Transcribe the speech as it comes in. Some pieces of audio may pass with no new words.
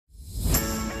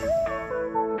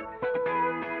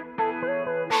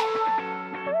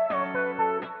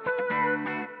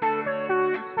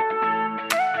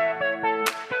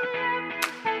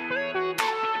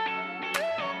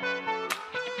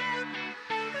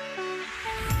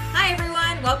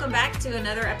Welcome back to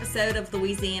another episode of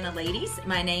Louisiana Ladies.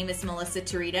 My name is Melissa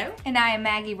Torito. And I am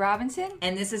Maggie Robinson.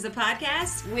 And this is a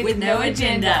podcast with no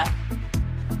agenda.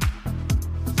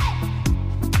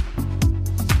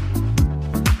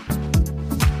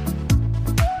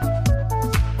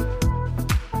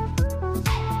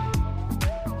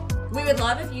 We would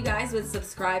love if you guys would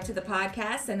subscribe to the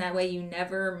podcast, and that way you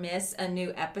never miss a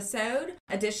new episode.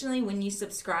 Additionally, when you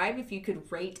subscribe, if you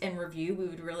could rate and review, we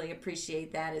would really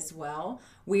appreciate that as well.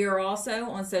 We are also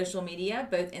on social media,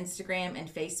 both Instagram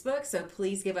and Facebook, so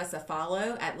please give us a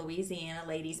follow at Louisiana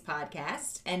Ladies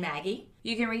Podcast. And Maggie?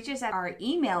 You can reach us at our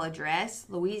email address,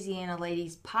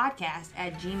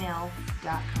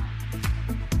 louisianaladiespodcast@gmail.com.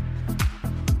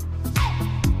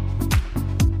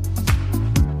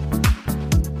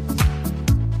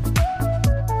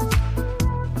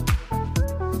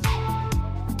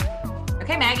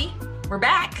 Okay, Maggie, we're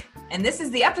back. And this is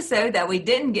the episode that we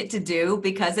didn't get to do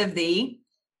because of the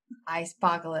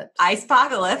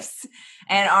Icepocalypse.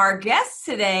 And our guest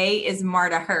today is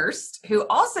Marta Hurst, who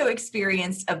also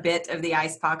experienced a bit of the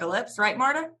Icepocalypse, right,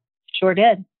 Marta? Sure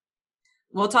did.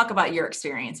 We'll talk about your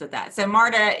experience with that. So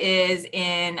Marta is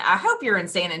I hope you're in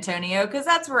San Antonio, because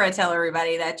that's where I tell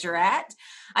everybody that you're at.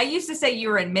 I used to say you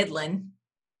were in Midland,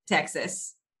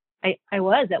 Texas. I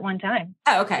was at one time.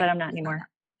 Oh, okay. But I'm not anymore.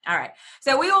 All right.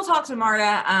 So we will talk to Marta,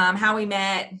 how we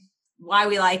met, why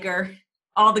we like her,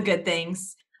 all the good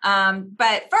things.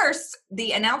 But first,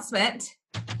 the announcement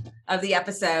of the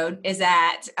episode is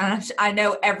that I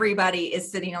know everybody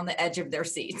is sitting on the edge of their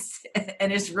seats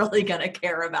and is really going to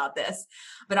care about this.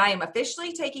 But I am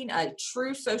officially taking a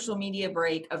true social media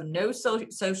break of no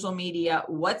social media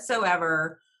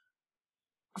whatsoever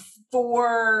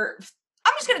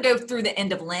I'm just going to go through the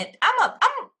end of Lent. I'm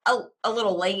a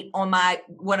little late on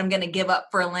what I'm going to give up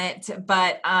for Lent,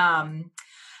 but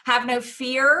have no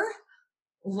fear.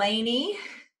 Lainey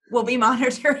will be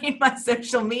monitoring my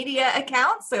social media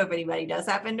accounts. So if anybody does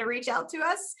happen to reach out to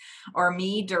us or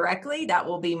me directly, that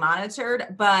will be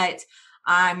monitored. But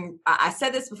I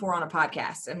said this before on a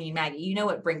podcast. I mean, Maggie, you know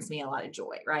what brings me a lot of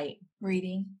joy, right?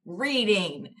 Reading.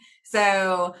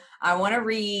 So I want to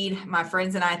read. My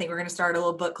friends and I think we're going to start a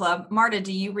little book club. Marta,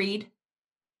 do you read?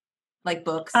 Like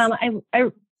books?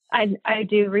 I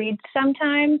do read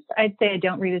sometimes. I'd say I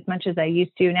don't read as much as I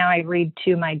used to. Now I read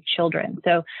to my children.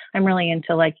 So I'm really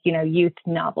into youth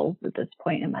novels at this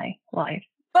point in my life.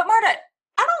 But Marta,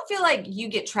 I don't feel like you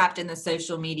get trapped in the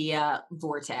social media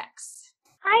vortex.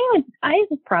 I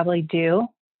would probably do.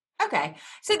 Okay.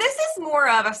 So this is more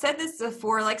of, I've said this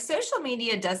before, social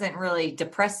media doesn't really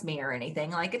depress me or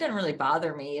anything. It doesn't really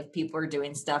bother me if people are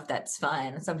doing stuff that's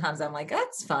fun. Sometimes I'm like,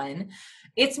 that's fun.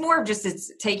 It's more of just,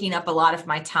 it's taking up a lot of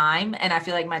my time. And I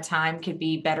feel like my time could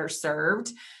be better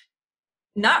served,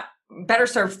 not better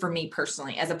served for me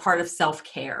personally as a part of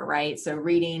self-care, right? So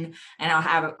reading, and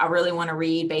I really want to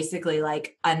read basically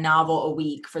a novel a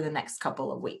week for the next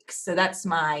couple of weeks. So that's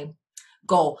my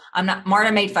goal.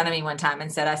 Marta made fun of me one time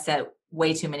and said I set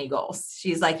way too many goals.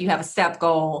 She's like, you have a step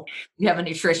goal, you have a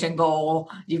nutrition goal,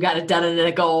 you've got a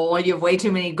da-da-da goal, you have way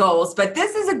too many goals. But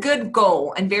this is a good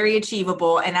goal and very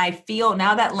achievable. And I feel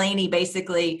now that Lainey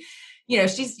basically,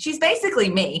 she's basically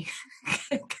me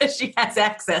because she has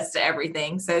access to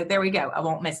everything. So there we go. I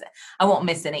won't miss it. I won't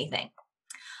miss anything.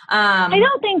 I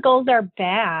don't think goals are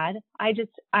bad. I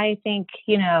think,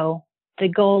 the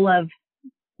goal of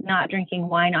not drinking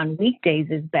wine on weekdays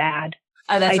is bad.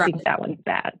 Oh, that's right. I think that one's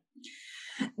bad.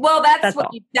 Well,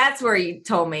 that's where you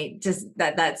told me just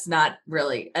that's not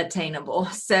really attainable.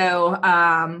 So,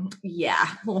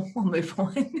 we'll move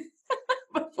on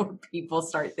before people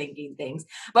start thinking things.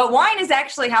 But wine is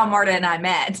actually how Marta and I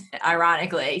met,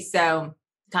 ironically. So,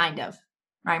 kind of,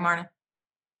 right, Marta?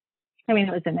 I mean,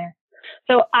 it was in there.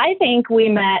 So I think we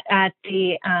met at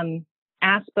the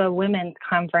ASPA Women's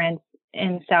Conference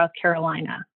in South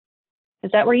Carolina. Is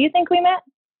that where you think we met?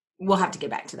 We'll have to get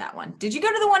back to that one. Did you go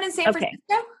to the one in San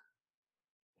Francisco?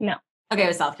 No. Okay, it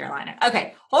was South Carolina.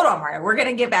 Okay, hold on, Marta. We're going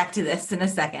to get back to this in a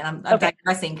second. I'm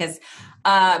digressing because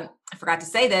I forgot to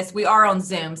say this. We are on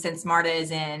Zoom since Marta is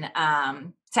in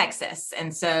Texas.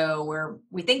 And so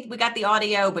we think we got the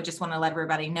audio, but just want to let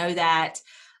everybody know that.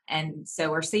 And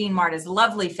so we're seeing Marta's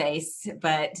lovely face,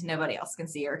 but nobody else can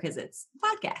see her because it's a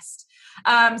podcast.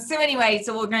 So anyway,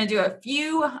 we're going to do a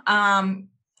few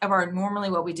of our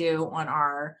normally what we do on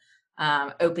our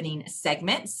opening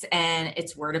segments, and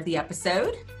it's word of the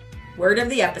episode. Word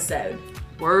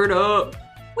up,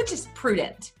 which is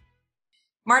prudent.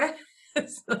 Marta,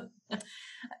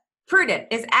 prudent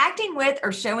is acting with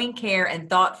or showing care and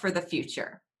thought for the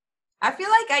future. I feel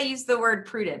like I use the word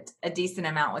prudent a decent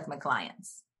amount with my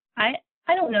clients. I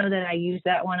I don't know that I use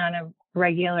that one on a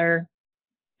regular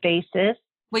basis.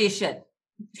 Well, you should.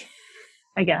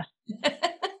 I guess.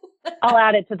 I'll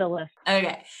add it to the list.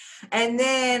 Okay. And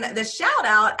then the shout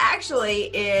out actually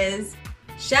is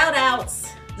shout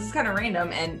outs. This is kind of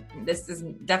random and this is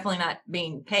definitely not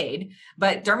being paid,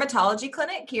 but dermatology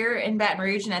clinic here in Baton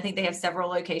Rouge. And I think they have several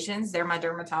locations. They're my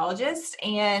dermatologist.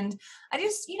 And I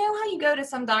just, you know how you go to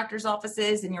some doctor's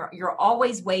offices and you're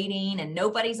always waiting and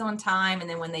nobody's on time. And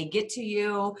then when they get to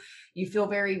you, you feel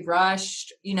very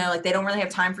rushed, you know, like they don't really have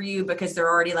time for you because they're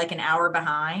already like an hour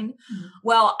behind. Mm-hmm.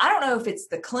 Well, I don't know if it's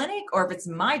the clinic or if it's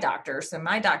my doctor. So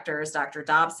my doctor is Dr.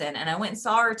 Dobson, and I went and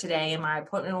saw her today and my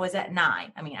appointment was at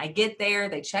 9. I mean, I get there,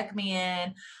 they check me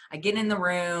in, I get in the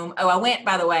room. Oh, I went,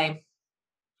 by the way,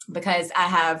 because I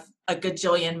have a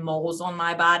gajillion moles on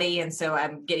my body. And so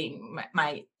I'm getting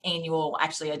my annual,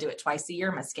 actually I do it twice a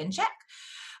year, my skin check.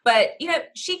 But, you know,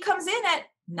 she comes in at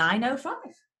 9:05,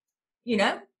 you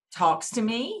know, talks to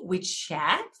me, we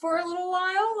chat for a little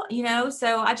while, you know,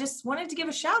 so I just wanted to give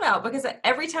a shout out because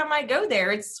every time I go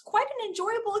there, it's quite an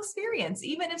enjoyable experience,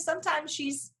 even if sometimes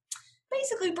she's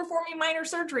basically performing minor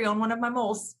surgery on one of my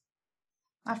moles.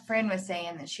 My friend was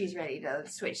saying that she's ready to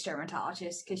switch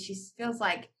dermatologists because she feels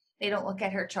like they don't look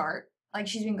at her chart. Like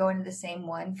she's been going to the same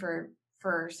one for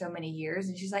so many years.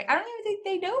 And she's like, I don't even think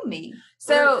they know me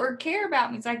or care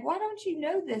about me. It's like, why don't you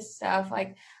know this stuff?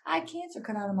 Like I had cancer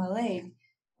cut out of my leg.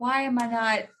 Why am I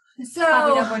not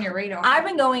popping up on your radar? I've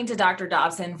been going to Dr.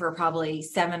 Dobson for probably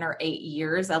 7 or 8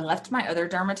 years. I left my other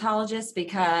dermatologist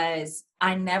because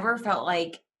I never felt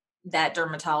like that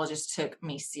dermatologist took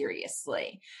me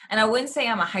seriously. And I wouldn't say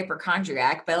I'm a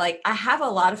hypochondriac, but like I have a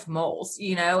lot of moles,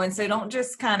 you know, and so don't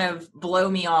just kind of blow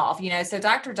me off, you know. So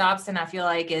Dr. Dobson, I feel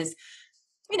like is,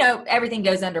 you know, everything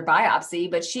goes under biopsy,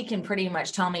 but she can pretty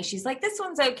much tell me, she's like, this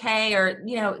one's okay. Or,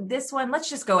 you know, this one, let's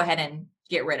just go ahead and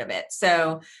get rid of it.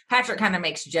 So Patrick kind of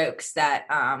makes jokes that,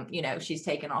 you know, she's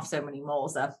taken off so many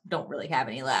moles. I don't really have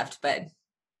any left, but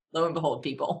lo and behold,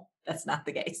 people, that's not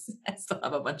the case. I still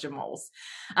have a bunch of moles,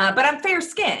 but I'm fair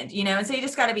skinned, you know, and so you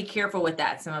just got to be careful with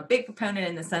that. So I'm a big proponent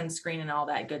in the sunscreen and all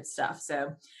that good stuff.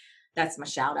 So that's my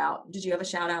shout out. Did you have a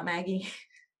shout out, Maggie?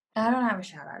 I don't have a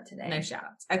shout out today. No shout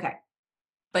outs. Okay.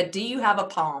 But do you have a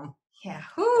palm? Yeah.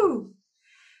 Whoo.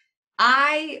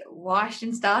 I washed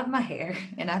and styled my hair,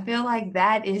 and I feel like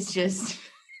that is just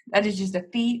a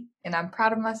feat, and I'm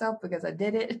proud of myself because I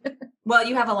did it. Well,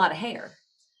 you have a lot of hair.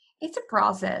 It's a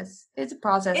process. It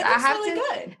looks really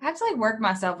good. I have to like work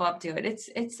myself up to it.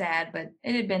 It's sad, but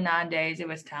it had been 9 days. It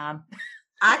was time.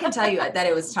 I can tell you that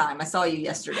it was time. I saw you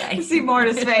yesterday. See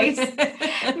Marta's face.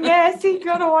 Messy,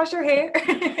 gonna wash her hair.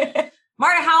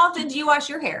 Marta, how often do you wash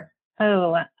your hair?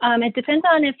 Oh, it depends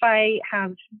on if I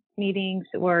have meetings,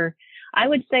 or I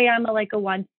would say I'm a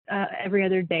once every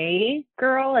other day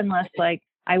girl, unless like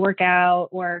I work out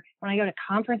or when I go to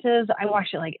conferences, I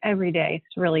wash it like every day.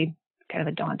 It's really kind of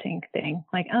a daunting thing.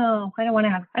 Like, oh, I don't want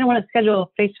to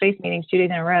schedule face-to-face meetings 2 days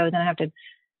in a row. Then I have to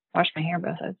wash my hair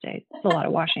both those days. It's a lot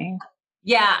of washing.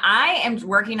 Yeah, I am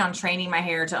working on training my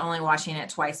hair to only washing it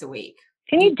twice a week.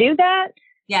 Can you do that?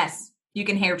 Yes, you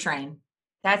can hair train.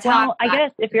 That's how I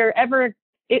guess if you're ever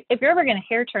going to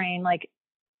hair train, like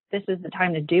this is the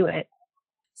time to do it.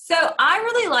 So I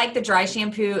really like the dry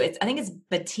shampoo. I think it's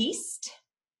Batiste.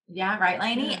 Yeah, right,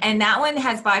 Lainey? Yeah. And that one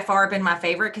has by far been my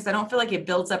favorite because I don't feel like it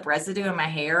builds up residue in my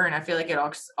hair. And I feel like it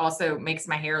also makes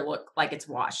my hair look like it's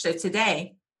washed. So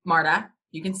today, Marta,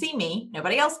 you can see me.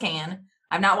 Nobody else can.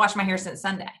 I've not washed my hair since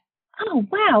Sunday. Oh,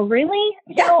 wow. Really?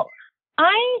 Yeah. So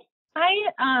I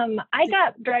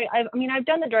got dry. I've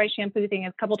done the dry shampoo thing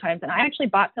a couple times, and I actually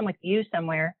bought some with you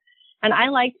somewhere, and I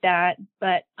liked that,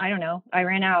 but I don't know. I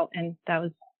ran out, and that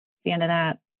was the end of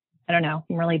that. I don't know.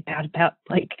 I'm really bad about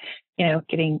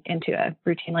getting into a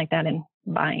routine like that and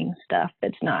buying stuff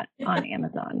that's not on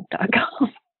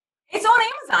Amazon.com. It's on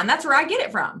Amazon. That's where I get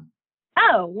it from.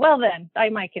 Oh, well then I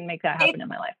can make that happen in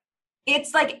my life.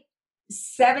 It's like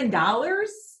 $7.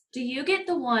 Do you get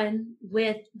the one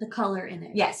with the color in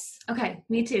it? Yes. Okay,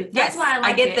 me too. That's why I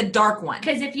like it. I get the dark one.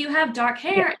 Because if you have dark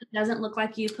hair, It doesn't look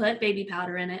like you put baby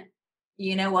powder in it.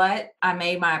 You know what? I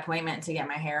made my appointment to get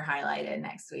my hair highlighted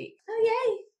next week. Oh,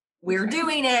 yay. We're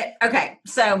doing it. Okay.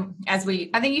 So I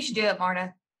think you should do it,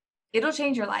 Marta. It'll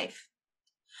change your life.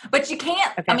 But you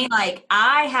can't. Okay. I mean, like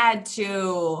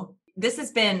this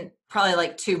has been probably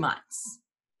like 2 months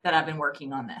that I've been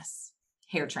working on this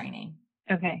hair training.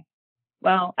 Okay.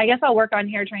 Well, I guess I'll work on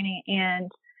hair training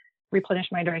and replenish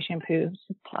my dry shampoo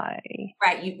supply.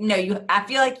 Right. I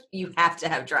feel like you have to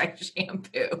have dry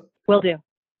shampoo. Will do.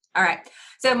 All right.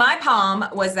 So my palm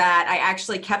was that I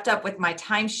actually kept up with my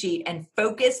timesheet and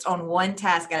focused on one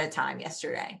task at a time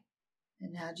yesterday.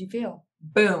 And how'd you feel?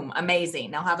 Boom.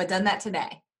 Amazing. Now, have I done that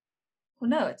today? Well,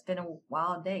 no, it's been a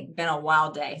wild day. Been a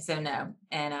wild day. So no.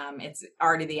 And it's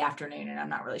already the afternoon and I'm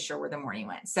not really sure where the morning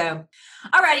went. So,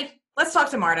 alrighty, let's talk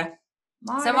to Marta.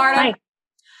 So Marta, Hi.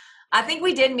 I think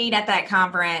we did meet at that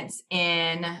conference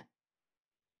in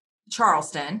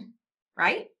Charleston,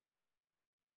 right?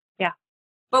 Yeah.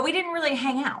 But we didn't really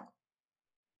hang out.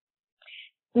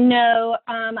 No,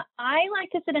 I like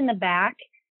to sit in the back,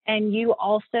 and you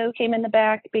also came in the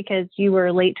back because you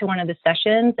were late to one of the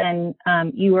sessions, and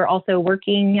you were also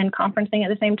working and conferencing at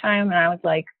the same time. And I was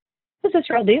like, what's this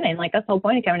girl doing? Like, that's the whole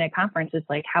point of coming to a conference is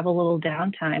like have a little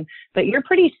downtime. But you're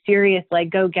pretty serious, like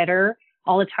go-getter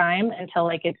all the time until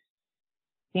like it's,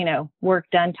 you know, work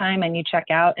done time and you check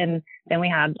out. And then we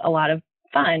had a lot of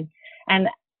fun. And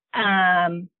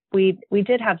we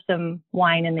did have some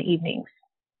wine in the evenings.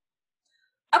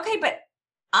 Okay, but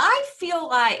I feel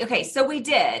like, okay, so we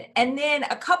did. And then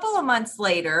a couple of months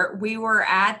later, we were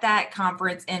at that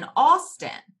conference in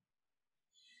Austin.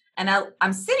 And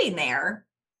I'm sitting there.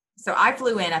 So I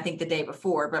flew in, I think, the day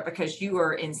before, but because you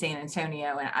were in San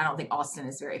Antonio, and I don't think Austin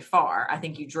is very far, I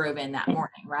think you drove in that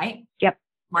morning, right? Yep.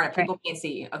 Marta, people can't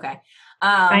see you. Okay.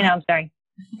 I know, I'm sorry.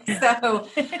 So,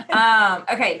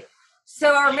 okay.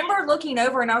 So I remember looking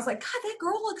over and I was like, God, that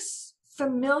girl looks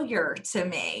familiar to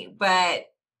me. But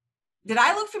did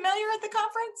I look familiar at the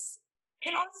conference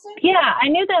in Austin? Yeah, I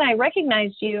knew that I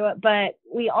recognized you, but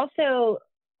we also,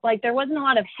 like, there wasn't a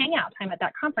lot of hangout time at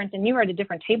that conference, and you were at a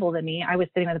different table than me. I was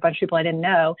sitting with a bunch of people I didn't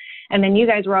know. And then you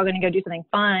guys were all going to go do something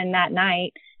fun that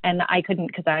night. And I couldn't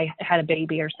because I had a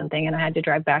baby or something and I had to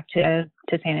drive back to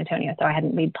San Antonio. So I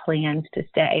hadn't made plans to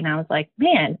stay. And I was like,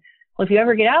 man, well, if you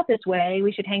ever get out this way,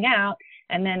 we should hang out.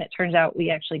 And then it turns out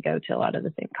we actually go to a lot of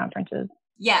the same conferences.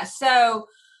 Yeah. So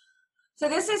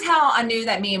this is how I knew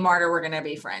that me and Marta were going to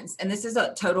be friends. And this is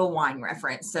a total wine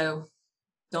reference. So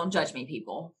don't judge me,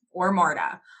 people, or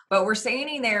Marta. But we're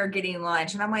standing there getting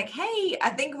lunch. And I'm like, hey,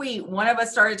 I think one of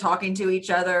us started talking to each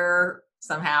other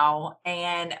somehow.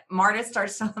 And Marta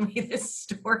starts telling me this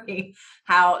story,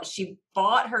 how she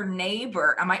bought her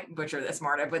neighbor. I might butcher this,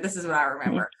 Marta, but this is what I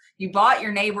remember. You bought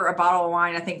your neighbor a bottle of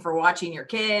wine, I think, for watching your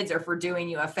kids or for doing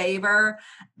you a favor,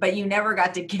 but you never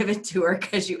got to give it to her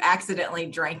because you accidentally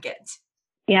drank it.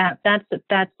 Yeah, that's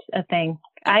a thing.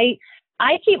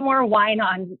 I keep more wine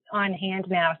on hand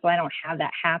now, so I don't have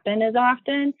that happen as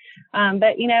often.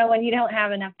 But you know, when you don't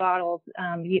have enough bottles,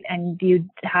 and you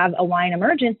have a wine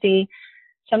emergency,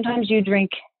 sometimes you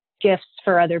drink gifts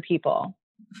for other people.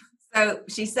 So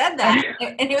she said that,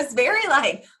 and it was very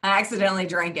like, I accidentally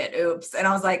drank it. Oops. And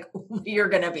I was like, you're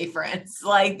going to be friends.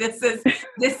 Like, this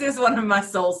is one of my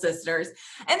soul sisters.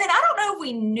 And then I don't know if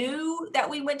we knew that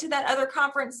we went to that other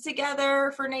conference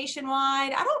together for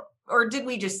Nationwide. Or did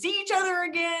we just see each other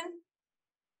again?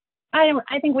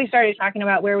 I think we started talking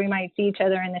about where we might see each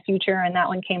other in the future, and that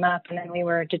one came up, and then we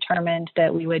were determined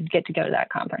that we would get to go to that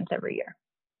conference every year.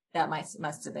 That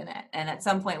must have been it. And at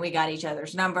some point we got each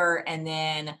other's number, and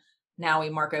then now we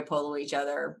Marco Polo each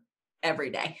other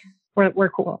every day. We're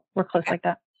cool. We're close like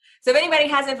that. So if anybody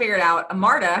hasn't figured out,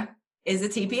 Marta is a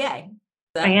TPA.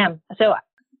 So. I am. So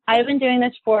I've been doing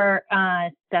this for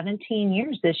 17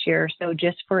 years this year. So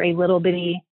just for a little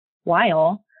bitty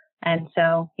while. And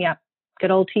so, yeah, good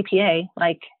old TPA,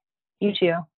 like you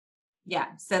two.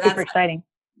 Yeah. So that's super exciting.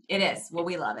 It is. Well,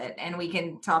 we love it. And we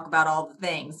can talk about all the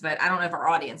things, but I don't know if our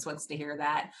audience wants to hear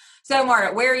that. So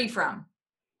Marta, where are you from?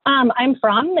 I'm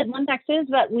from Midland, Texas,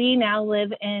 but we now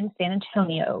live in San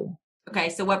Antonio. Okay.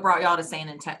 So what brought y'all to San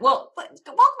Antonio? Well,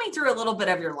 walk me through a little bit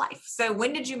of your life. So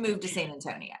when did you move to San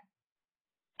Antonio?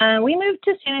 We moved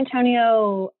to San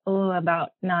Antonio about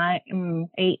 7,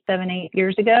 8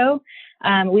 years ago.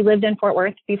 We lived in Fort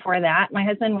Worth before that. My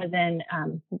husband was in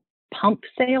pump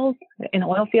sales in the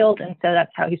oil field, and so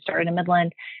that's how he started in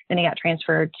Midland. Then he got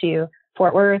transferred to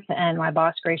Fort Worth, and my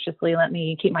boss graciously let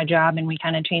me keep my job, and we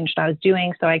kind of changed what I was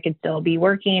doing so I could still be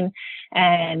working.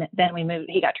 And then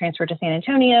he got transferred to San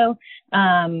Antonio,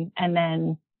 and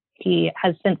then he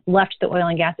has since left the oil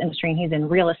and gas industry, and he's in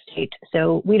real estate.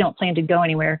 So we don't plan to go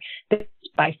anywhere. This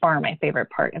is by far my favorite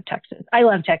part of Texas. I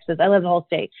love Texas. I love the whole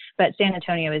state, but San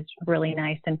Antonio is really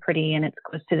nice and pretty, and it's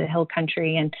close to the hill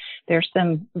country, and there's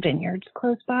some vineyards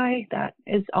close by. That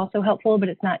is also helpful, but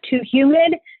it's not too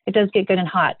humid. It does get good and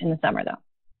hot in the summer though.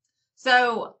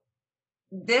 So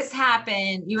this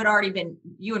happened, you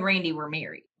and Randy were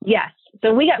married. Yes.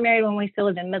 So we got married when we still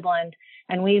lived in Midland,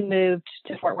 and we moved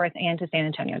to Fort Worth and to San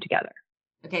Antonio together.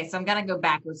 Okay. So I'm going to go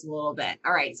backwards a little bit.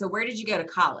 All right. So where did you go to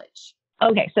college?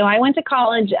 Okay, so I went to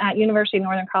college at University of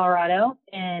Northern Colorado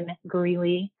in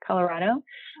Greeley, Colorado.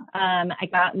 I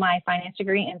got my finance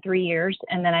degree in 3 years,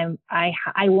 and then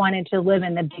I wanted to live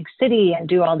in the big city and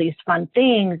do all these fun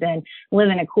things and live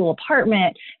in a cool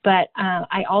apartment. But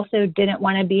I also didn't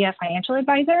want to be a financial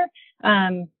advisor,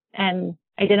 and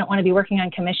I didn't want to be working on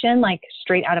commission like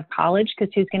straight out of college,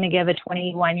 because who's going to give a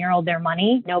 21-year-old their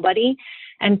money? Nobody.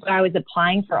 And so I was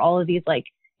applying for all of these like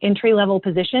entry-level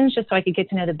positions just so I could get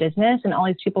to know the business. And all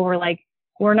these people were like,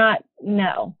 we're not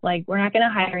going to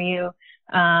hire you.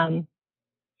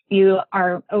 You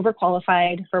are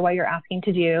overqualified for what you're asking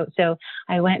to do. So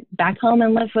I went back home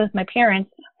and lived with my parents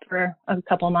for a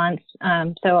couple months.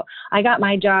 So I got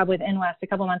my job with InWest a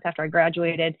couple months after I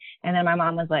graduated. And then my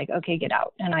mom was like, okay, get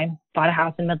out. And I bought a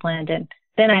house in Midland. And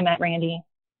then I met Randy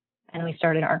and we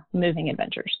started our moving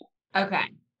adventures. Okay.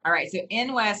 All right. So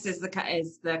InWest is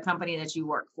the company that you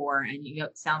work for, and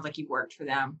it sounds like you worked for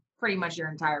them pretty much your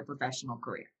entire professional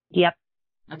career. Yep.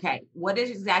 Okay. What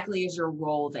exactly is your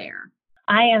role there?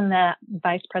 I am the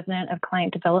vice president of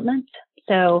client development.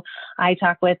 So I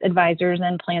talk with advisors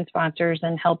and plan sponsors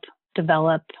and help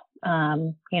develop,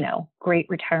 great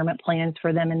retirement plans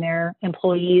for them and their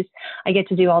employees. I get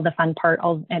to do all the fun part,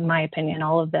 in my opinion,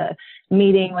 all of the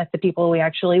meeting with the people we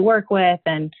actually work with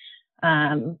and,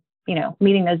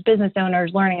 meeting those business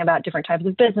owners, learning about different types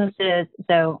of businesses.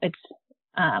 So it's,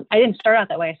 I didn't start out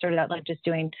that way. I started out like just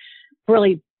doing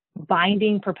really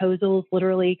binding proposals,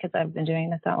 literally, because I've been doing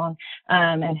this that long,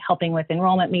 and helping with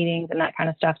enrollment meetings and that kind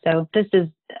of stuff. So this is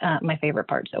my favorite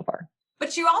part so far.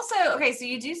 But you also, so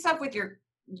you do stuff with your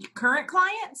current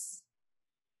clients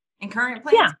and current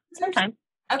plans? Yeah, sometimes.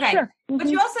 Okay. Sure. Mm-hmm. But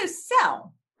you also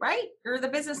sell, right? You're the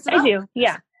business development. I do.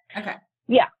 Yeah. Okay.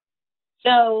 Yeah.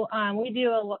 So we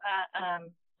do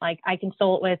I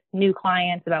consult with new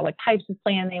clients about what types of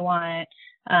plan they want,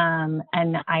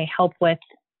 and I help with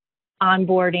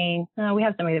onboarding. We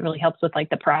have somebody that really helps with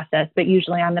like the process, but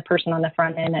usually I'm the person on the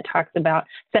front end that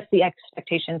sets the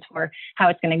expectations for how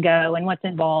it's going to go and what's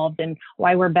involved and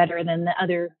why we're better than the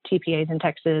other TPAs in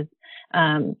Texas.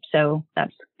 So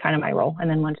that's kind of my role. And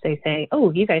then once they say,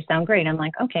 "Oh, you guys sound great," I'm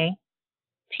like, "Okay,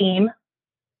 team,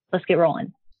 let's get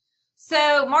rolling."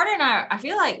 So Marta and I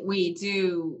feel like we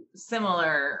do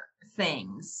similar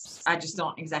things. I just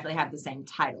don't exactly have the same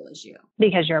title as you.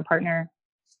 Because you're a partner.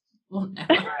 Well, no,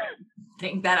 I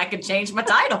think that I could change my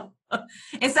title.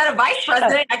 Instead of vice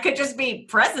president, I could just be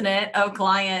president of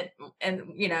client and,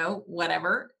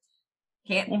 whatever.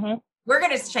 We're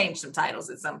going to change some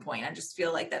titles at some point. I just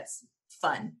feel like that's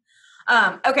fun.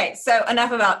 Okay. So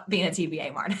enough about being a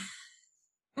TBA, Marta.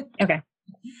 Okay.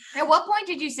 At what point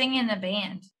did you sing in the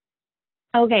band?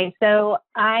 Okay, so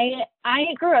I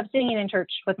grew up singing in church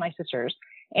with my sisters,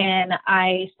 and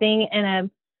I sing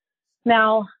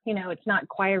now, it's not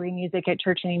choiry music at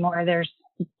church anymore. There's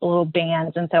little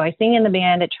bands. And so I sing in the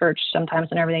band at church sometimes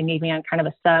whenever they need me on kind of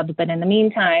a sub. But in the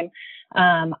meantime,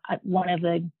 one of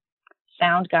the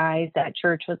sound guys at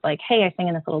church was like, "Hey, I sing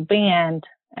in this little band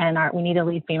and we need a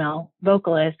lead female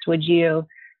vocalist. Would you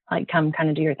come kind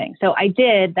of do your thing?" So I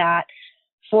did that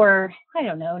for, I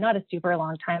don't know, not a super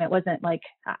long time. It wasn't like,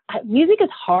 music is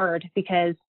hard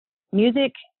because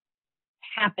music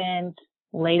happens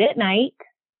late at night,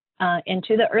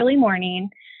 into the early morning.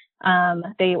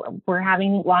 They were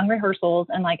having long rehearsals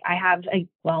and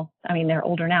they're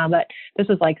older now, but this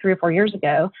was like 3 or 4 years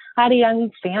ago. I had a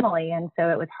young family. And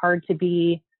so it was hard to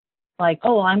be like,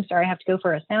 "Oh, well, I'm sorry, I have to go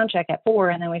for a sound check at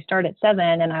 4 and then we start at 7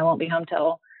 and I won't be home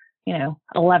till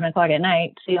 11 o'clock at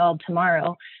night. See y'all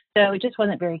tomorrow." So it just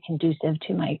wasn't very conducive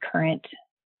to my current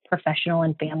professional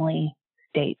and family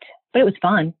state, but it was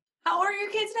fun. How old are your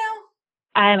kids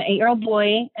now? I have an 8-year-old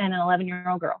boy and an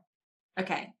 11-year-old girl.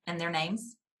 Okay. And their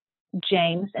names?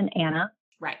 James and Anna.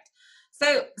 Right.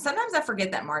 So sometimes I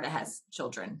forget that Marta has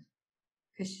children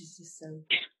because she's just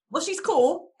she's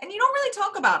cool and you don't really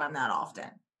talk about them that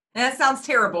often. And that sounds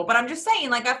terrible, but I'm just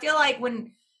saying, I feel like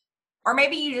or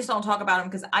maybe you just don't talk about them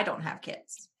because I don't have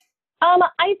kids.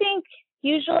 I think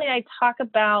usually I talk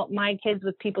about my kids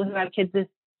with people who have kids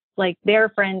like their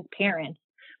friends' parents,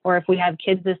 or if we have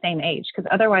kids the same age, because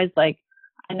otherwise, I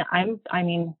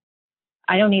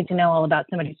don't need to know all about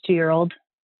somebody's 2-year-old.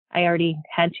 I already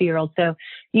had 2-year-olds. So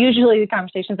usually the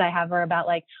conversations I have are about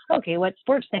okay, what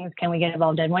sports things can we get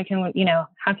involved in? What can we,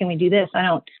 how can we do this? I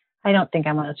don't think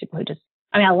I'm one of those people who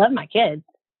I love my kids,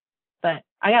 but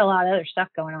I got a lot of other stuff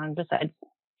going on besides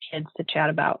kids to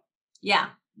chat about. Yeah.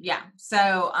 Yeah.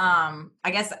 So,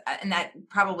 I guess, and that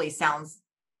probably sounds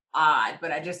odd,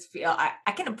 but I just feel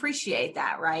I can appreciate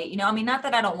that, right? Not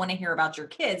that I don't want to hear about your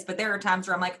kids, but there are times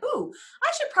where I'm like, "Ooh,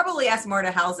 I should probably ask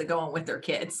Marta how's it going with their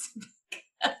kids."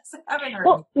 haven't heard.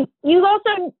 Well,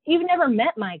 you've never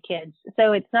met my kids.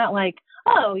 So it's not like,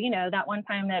 oh, that one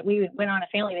time that we went on a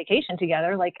family vacation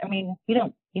together. Like, I mean, you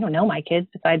don't know my kids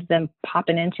besides them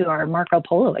popping into our Marco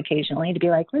Polo occasionally to be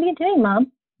like, what are you doing,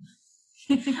 Mom?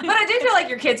 But I do feel like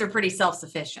your kids are pretty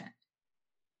self-sufficient.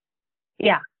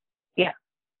 Yeah.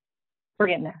 We're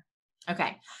getting there.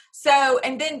 Okay. So,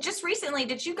 and then just recently,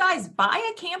 did you guys buy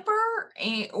a camper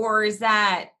or is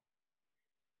that?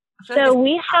 So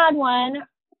we had one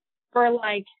for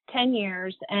like 10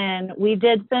 years and we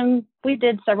did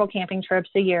several camping trips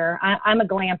a year. I'm a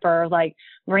glamper. Like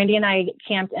Randy and I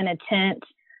camped in a tent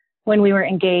when we were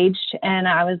engaged and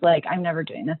I was like, I'm never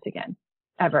doing this again,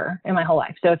 ever in my whole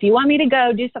life. So if you want me to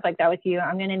go do stuff like that with you,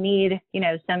 I'm going to need,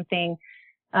 something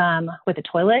with a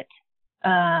toilet.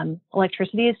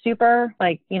 Electricity is super,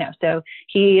 so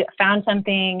he found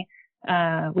something.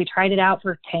 We tried it out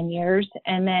for 10 years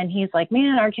and then he's like,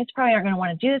 man, our kids probably aren't going to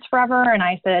want to do this forever. And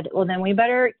I said, well, then we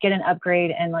better get an upgrade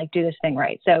and do this thing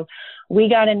right. So we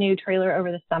got a new trailer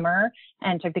over the summer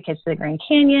and took the kids to the Grand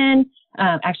Canyon.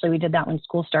 Actually, we did that when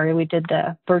school started. We did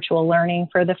the virtual learning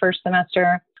for the first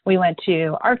semester. We went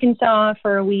to Arkansas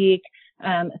for a week.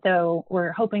 So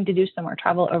we're hoping to do some more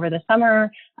travel over the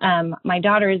summer. My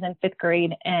daughter is in 5th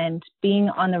grade and being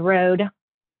on the road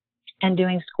and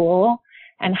doing school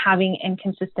and having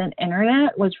inconsistent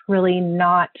internet was really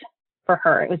not for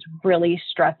her. It was really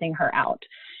stressing her out.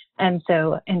 And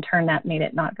so in turn, that made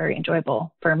it not very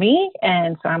enjoyable for me.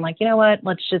 And so I'm like, you know what,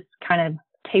 let's just kind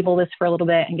of table this for a little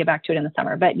bit and get back to it in the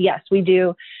summer. But yes, we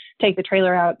do take the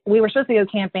trailer out. We were supposed to go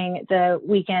camping the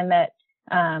weekend that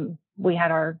we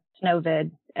had our snow vid,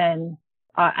 and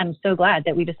I'm so glad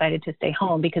that we decided to stay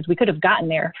home because we could have gotten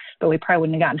there, but we probably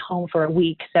wouldn't have gotten home for a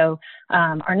week. So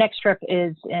our next trip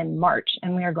is in March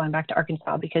and we are going back to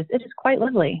Arkansas because it is quite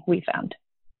lovely, we found.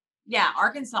 Yeah,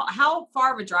 Arkansas. How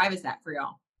far of a drive is that for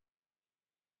y'all?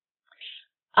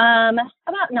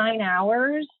 About 9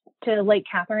 hours to Lake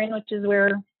Catherine, which is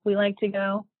where we like to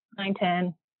go,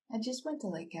 9-10. I just went to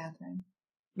Lake Catherine.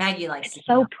 Maggie likes it.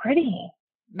 So pretty.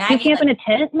 Maggie, you camp in a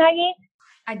tent, Maggie?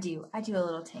 I do a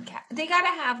little tent camp. They got to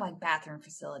have bathroom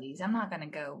facilities. I'm not going to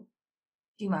go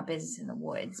do my business in the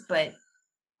woods, but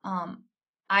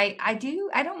I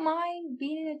don't mind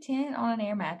being in a tent on an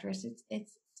air mattress.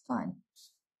 It's fun.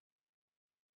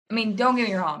 I mean, don't get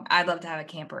me wrong. I'd love to have a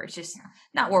camper. It's just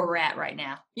not where we're at right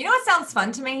now. You know what sounds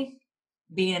fun to me?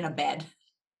 Being in a bed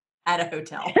at a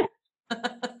hotel.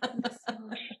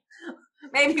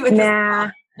 Maybe with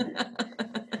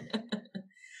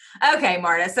Okay,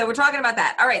 Marta. So we're talking about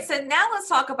that. All right. So now let's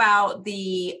talk about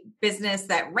the business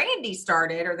that Randy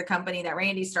started, or the company that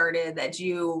Randy started that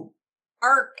you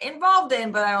are involved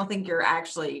in, but I don't think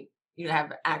you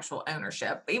have actual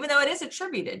ownership, even though it is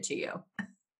attributed to you.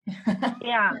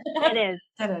 Yeah, it is.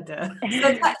 So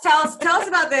tell us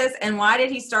about this, and why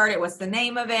did he start it? What's the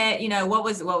name of it? What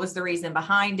was the reason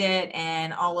behind it,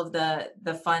 and all of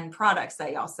the fun products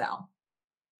that y'all sell?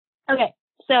 Okay.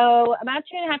 So about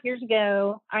 2.5 years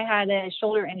ago, I had a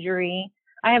shoulder injury.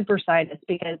 I have bursitis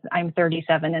because I'm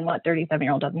 37, and what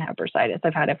 37-year-old doesn't have bursitis?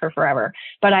 I've had it for forever.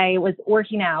 But I was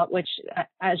working out, which,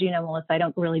 as you know, Melissa, I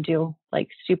don't really do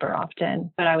super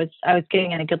often. But I was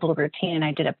getting in a good little routine, and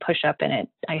I did a push-up, and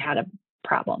I had a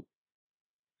problem.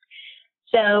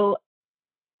 So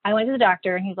I went to the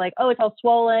doctor and he's like, oh, it's all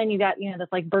swollen. You got,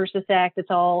 this burst effect. It's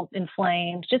all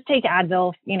inflamed. Just take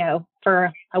Advil,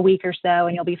 for a week or so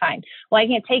and you'll be fine. Well, I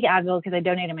can't take Advil because I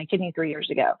donated my kidney 3 years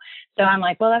ago. So I'm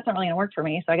like, well, that's not really going to work for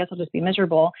me. So I guess I'll just be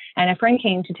miserable. And a friend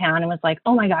came to town and was like,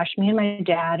 oh my gosh, me and my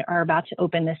dad are about to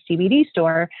open this CBD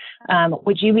store.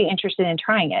 Would you be interested in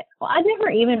trying it? Well, I'd never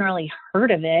even really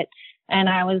heard of it. And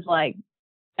I was like,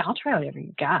 I'll try whatever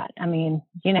you got. I mean,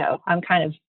 I'm kind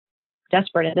of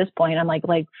desperate at this point. I'm like,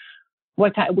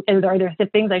 what kind, are there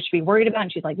things I should be worried about?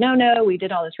 And she's like, no, we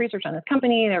did all this research on this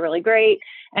company. They're really great.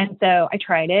 And so I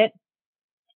tried it.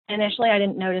 Initially, I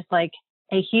didn't notice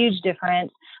a huge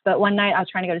difference, but one night I was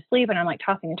trying to go to sleep and I'm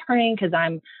tossing and turning because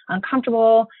I'm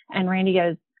uncomfortable. And Randy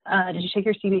goes, did you take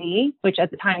your CBD? Which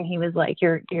at the time he was like,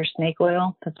 your snake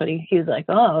oil. That's what he was like,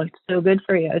 oh, it's so good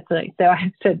for you. So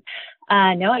I said,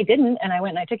 no, I didn't. And I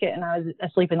went and I took it and I was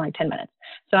asleep in 10 minutes.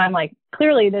 So I'm like,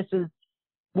 clearly this is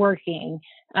working.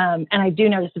 And I do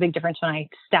notice a big difference when I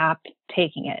stopped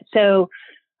taking it. So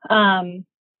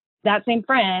that same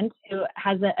friend who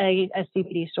has a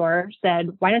CBD store said,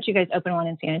 why don't you guys open one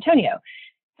in San Antonio?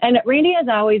 And Randy has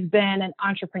always been an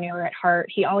entrepreneur at heart.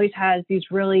 He always has these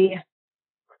really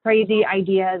crazy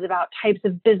ideas about types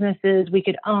of businesses we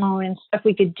could own and stuff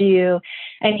we could do.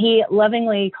 And he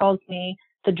lovingly calls me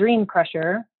the dream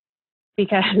crusher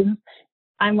because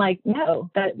I'm like, no,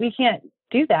 that we can't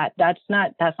do that. That's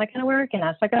not going to work, and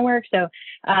that's not going to work. So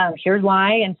here's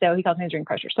why. And so he calls me a dream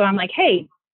crusher. So I'm like, hey,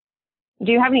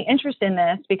 do you have any interest in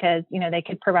this? Because, they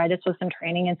could provide us with some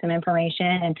training and some information.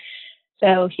 And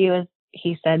so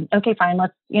he said, okay, fine,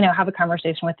 let's, have a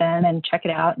conversation with them and check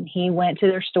it out. And he went to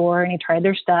their store and he tried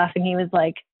their stuff, and he was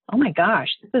like, oh my gosh,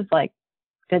 this is like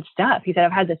good stuff. He said,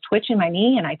 I've had this twitch in my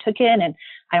knee and I took it and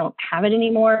I don't have it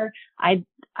anymore. I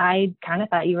kind of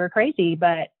thought you were crazy,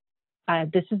 but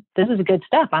this is good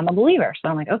stuff. I'm a believer. So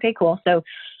I'm like, okay, cool. So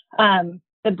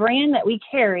the brand that we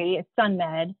carry is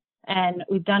SunMed, and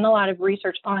we've done a lot of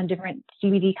research on different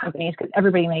CBD companies because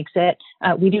everybody makes it.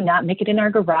 We do not make it in our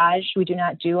garage. We do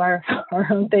not do our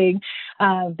own thing.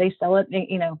 They sell it,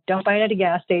 don't buy it at a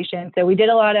gas station. So we did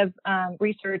a lot of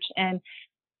research, and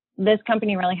this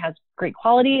company really has great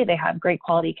quality. They have great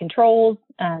quality controls.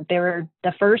 They were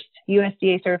the first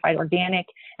USDA certified organic.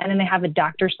 And then they have a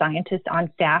doctor scientist on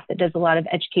staff that does a lot of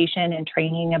education and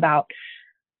training about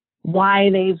why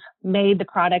they've made the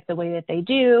product the way that they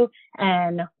do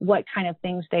and what kind of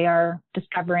things they are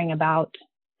discovering about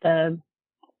the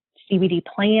CBD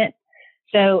plant.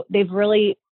 So they've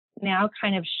really now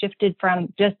kind of shifted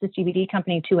from just a CBD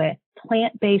company to a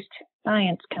plant-based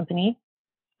science company.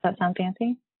 Does that sound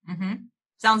fancy? Mm-hmm.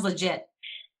 Sounds legit.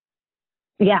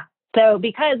 Yeah. So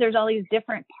because there's all these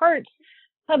different parts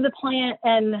of the plant,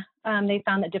 and they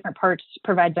found that different parts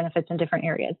provide benefits in different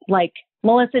areas. Like,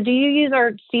 Melissa, do you use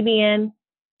our CBN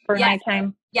for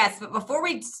nighttime? Yes, but before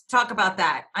we talk about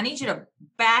that, I need you to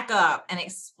back up and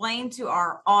explain to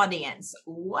our audience,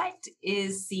 what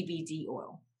is CBD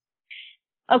oil?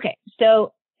 Okay,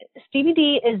 so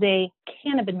CBD is a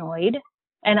cannabinoid,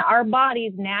 and our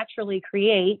bodies naturally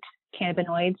create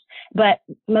cannabinoids, but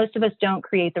most of us don't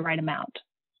create the right amount.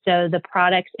 So the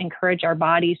products encourage our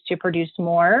bodies to produce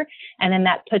more, and then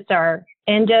that puts our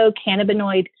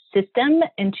endocannabinoid system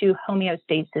into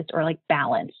homeostasis, or like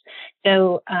balance.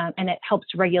 So, and it helps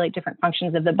regulate different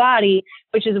functions of the body,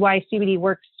 which is why CBD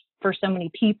works for so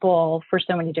many people for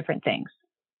so many different things.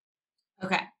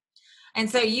 Okay. And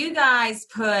so you guys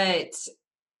put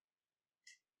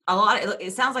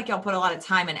it sounds like y'all put a lot of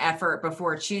time and effort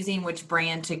before choosing which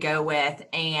brand to go with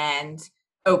and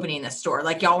opening the store.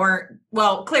 Like, y'all weren't,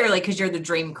 well, clearly, because you're the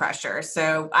dream crusher.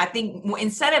 So I think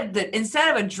instead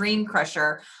of a dream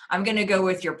crusher, I'm going to go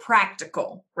with your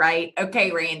practical, right?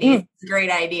 Okay, Randy, it's a great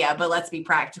idea, but let's be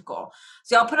practical.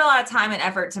 So y'all put a lot of time and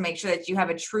effort to make sure that you have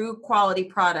a true quality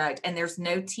product and there's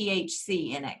no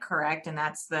THC in it, correct? And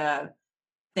that's the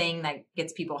thing that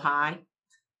gets people high.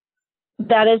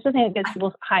 That is the thing that gets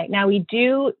people high. Now, we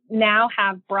do now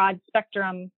have full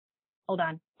spectrum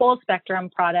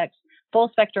products. Full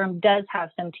spectrum does have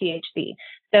some THC.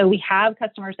 So we have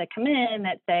customers that come in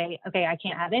that say, okay, I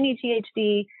can't have any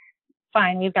THC.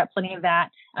 Fine, we've got plenty of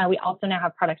that. We also now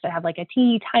have products that have like a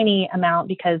teeny tiny amount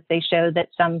because they show that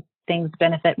some things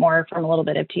benefit more from a little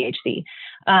bit of THC.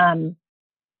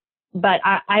 But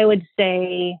I would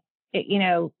say,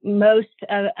 most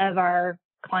of our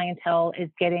clientele is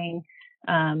getting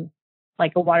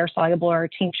like a water soluble or a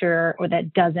tincture, or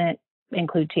that doesn't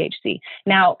include THC.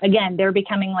 Now, again, they're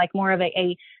becoming like more of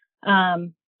a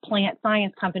plant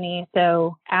science company.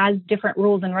 So as different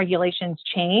rules and regulations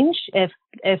change, if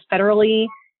federally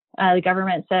the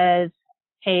government says,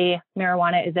 hey,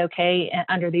 marijuana is okay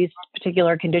under these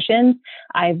particular conditions,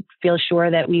 I feel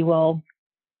sure that we will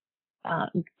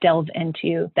delve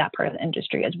into that part of the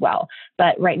industry as well.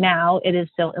 But right now it is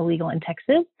still illegal in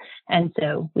Texas. And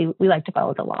so we like to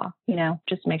follow the law,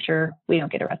 just to make sure we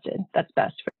don't get arrested. That's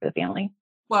best for the family.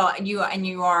 Well, you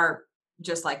are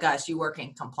just like us, you work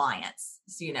in compliance,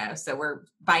 so we're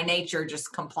by nature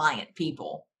just compliant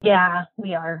people. Yeah,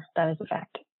 we are. That is a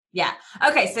fact. Yeah.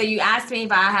 Okay. So you asked me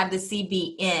if I have the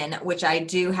CBN, which I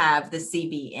do have the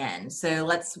CBN. So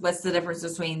what's the difference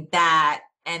between that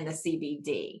and the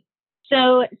CBD?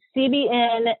 So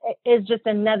CBN is just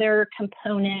another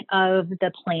component of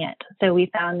the plant. So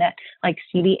we found that like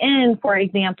CBN, for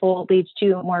example, leads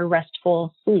to more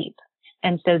restful sleep.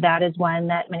 And so that is one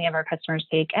that many of our customers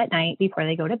take at night before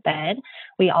they go to bed.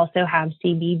 We also have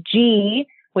CBG,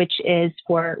 which is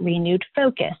for renewed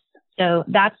focus. So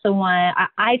that's the one,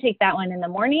 I take that one in the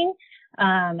morning.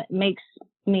 Makes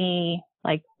me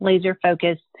like laser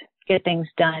focused, get things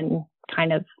done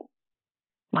kind of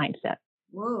mindset.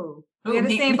 Whoa. We have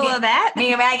a sample of that.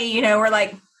 Me and Maggie, we're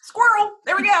like, squirrel.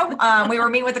 There we go. We were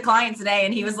meeting with a client today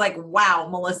and he was like, wow,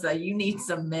 Melissa, you need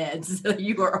some meds.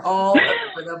 You are all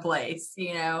over the place.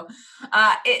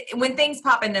 When things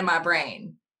pop into my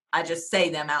brain, I just say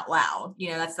them out loud.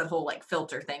 That's the whole like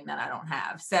filter thing that I don't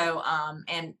have. So,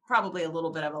 and probably a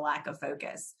little bit of a lack of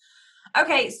focus.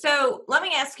 Okay. So let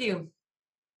me ask you,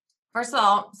 First of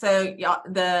all, so y'all,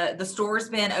 the store's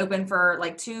been open for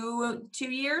like two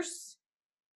years.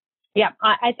 Yeah,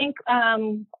 I think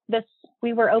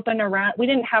we were open around. We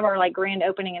didn't have our like grand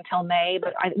opening until May,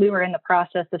 but we were in the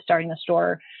process of starting the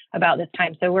store about this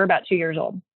time. So we're about 2 years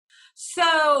old.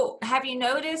 So have you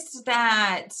noticed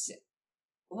that?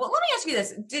 Well, let me ask you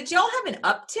this: did y'all have an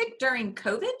uptick during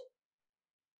COVID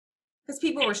because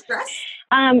people were stressed?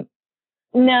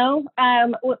 No, I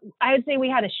would say we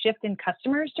had a shift in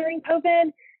customers during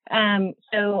COVID.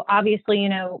 So obviously, you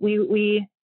know, we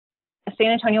San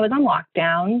Antonio was on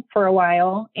lockdown for a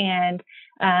while, and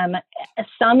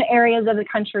some areas of the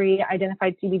country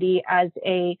identified CBD as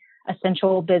a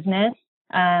essential business.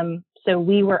 So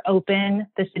we were open.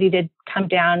 The city did come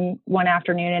down one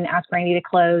afternoon and ask Randy to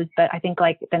close, but I think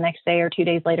like the next day or 2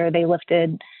 days later, they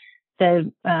lifted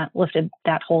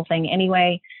that whole thing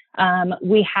anyway.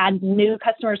 We had new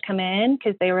customers come in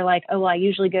because they were like, oh, well, I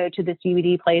usually go to the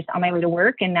CBD place on my way to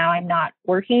work, and now I'm not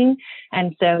working.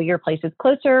 And so your place is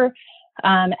closer.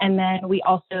 And then we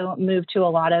also moved to a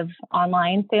lot of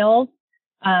online sales.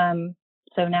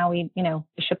 So now we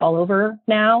ship all over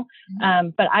now.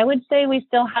 But I would say we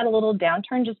still had a little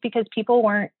downturn just because people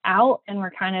weren't out and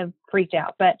were kind of freaked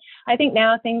out. But I think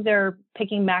now things are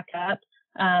picking back up.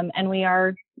 And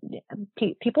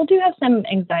people do have some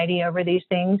anxiety over these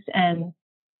things and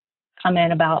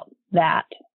comment about that.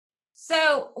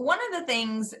 So one of the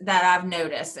things that I've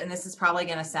noticed, and this is probably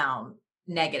going to sound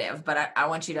negative, but I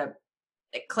want you to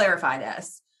clarify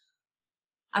this.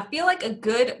 I feel like a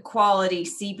good quality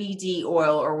CBD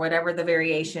oil or whatever the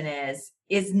variation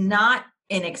is not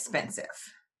inexpensive.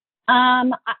 I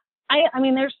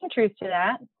mean, there's some truth to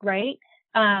that, right?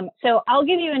 So I'll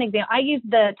give you an example. I use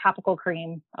the topical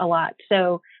cream a lot.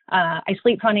 So I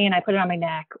sleep funny and I put it on my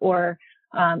neck, or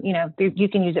you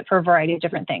can use it for a variety of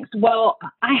different things. Well,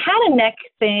 I had a neck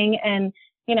thing and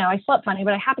I slept funny,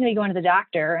 but I happened to be going to the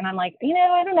doctor and I'm like,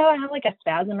 I don't know, I have like a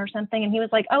spasm or something. And he was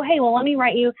like, oh, hey, well, let me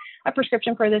write you a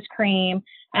prescription for this cream.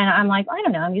 And I'm like, I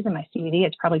don't know, I'm using my CBD.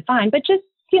 It's probably fine. But just,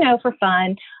 for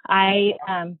fun, I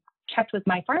checked with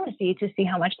my pharmacy to see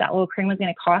how much that little cream was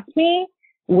going to cost me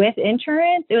with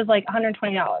insurance. It was like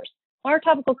 $120. Well, our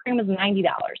topical cream was $90.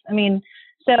 I mean,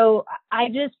 so I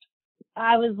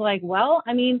was like, well,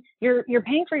 I mean, you're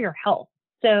paying for your health.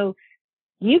 So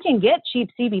you can get cheap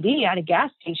CBD at a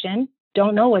gas station.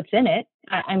 Don't know what's in it.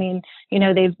 I mean,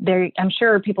 I'm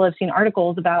sure people have seen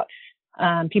articles about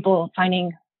people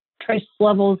finding trace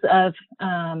levels of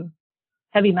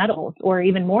heavy metals, or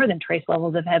even more than trace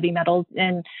levels of heavy metals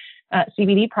in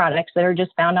CBD products that are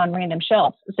just found on random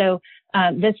shelves. So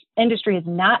this industry is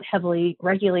not heavily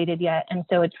regulated yet. And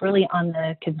so it's really on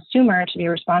the consumer to be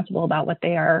responsible about what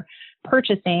they are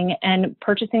purchasing, and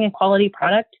purchasing a quality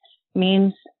product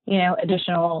means,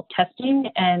 additional testing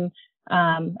and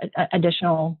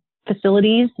additional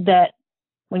facilities that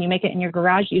when you make it in your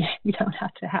garage, you don't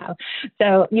have to have.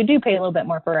 So you do pay a little bit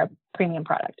more for a premium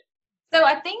product. So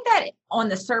I think that on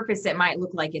the surface, it might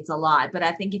look like it's a lot, but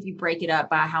I think if you break it up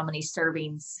by how many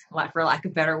servings, for lack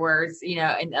of better words,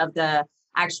 and of the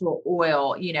actual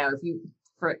oil,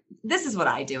 this is what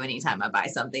I do anytime I buy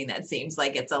something that seems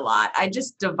like it's a lot. I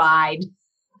just divide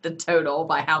the total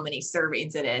by how many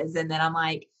servings it is. And then I'm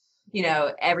like,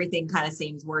 everything kind of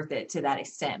seems worth it to that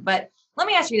extent. But let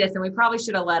me ask you this, and we probably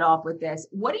should have led off with this.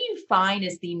 What do you find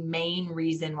is the main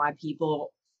reason why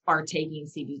people are taking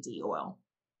CBD oil?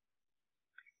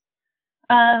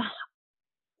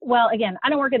 Well, again, I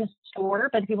don't work in the store,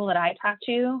 but the people that I talk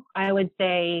to, I would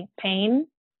say pain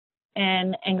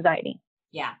and anxiety.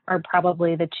 Yeah. Are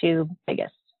probably the two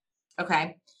biggest.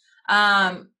 Okay.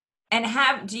 And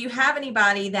do you have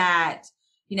anybody that,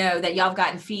 that y'all have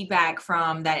gotten feedback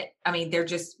from that? I mean, they're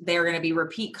going to be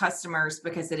repeat customers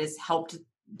because it has helped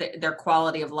their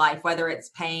quality of life, whether it's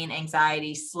pain,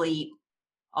 anxiety, sleep,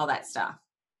 all that stuff.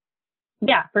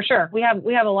 Yeah, for sure. We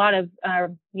have a lot of,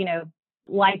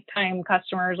 lifetime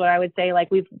customers, what I would say, like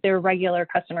they're regular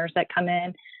customers that come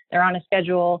in, they're on a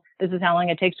schedule. This is how long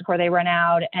it takes before they run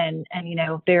out. And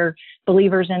they're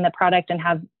believers in the product and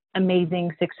have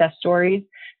amazing success stories.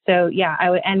 So yeah,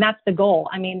 and that's the goal.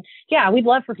 I mean, yeah, we'd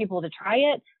love for people to try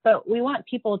it, but we want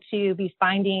people to be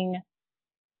finding,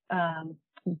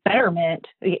 betterment.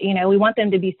 We want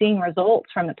them to be seeing results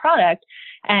from the product.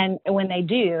 And when they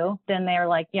do, then they're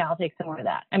like, yeah, I'll take some more of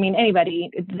that. I mean,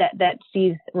 anybody that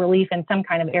sees relief in some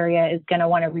kind of area is going to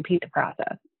want to repeat the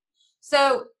process.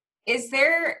 So is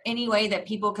there any way that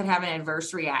people could have an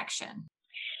adverse reaction?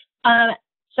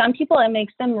 Some people, it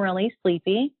makes them really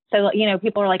sleepy. So,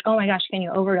 people are like, oh my gosh, can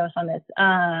you overdose on this?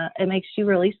 It makes you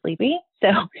really sleepy. So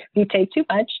if you take too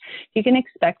much, you can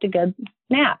expect a good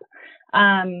nap.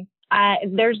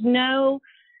 There's no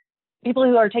people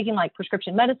who are taking like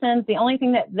prescription medicines. The only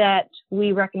thing that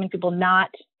we recommend people not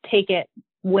take it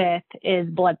with is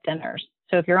blood thinners.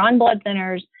 So if you're on blood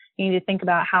thinners, you need to think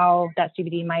about how that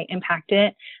CBD might impact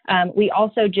it. We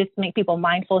also just make people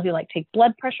mindful who like take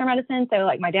blood pressure medicine. So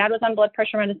like my dad was on blood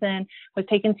pressure medicine, was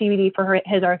taking CBD for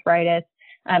his arthritis.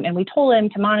 And we told him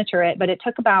to monitor it, but it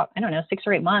took about, 6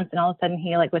 or 8 months. And all of a sudden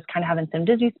he like was kind of having some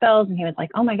dizzy spells, and he was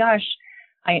like, oh my gosh,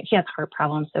 he has heart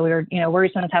problems. So we were,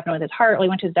 worried something's happening with his heart. We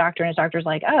went to his doctor, and his doctor's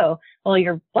like, oh, well,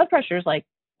 your blood pressure is like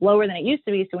lower than it used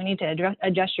to be. So we need to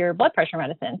adjust your blood pressure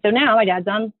medicine. So now my dad's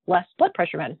on less blood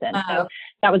pressure medicine. So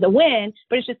that was a win,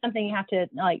 but it's just something you have to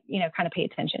kind of pay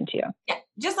attention to. Yeah.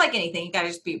 Just like anything, you got to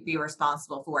just be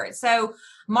responsible for it. So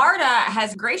Marta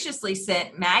has graciously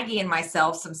sent Maggie and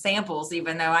myself some samples,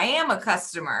 even though I am a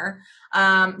customer.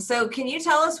 So can you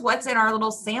tell us what's in our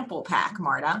little sample pack,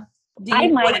 Marta?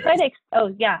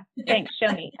 Oh yeah. Thanks.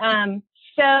 Show me.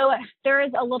 So there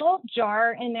is a little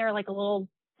jar in there, like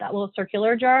that little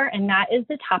circular jar, and that is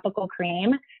the topical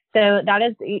cream. So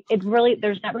it's really,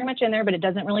 there's not very much in there, but it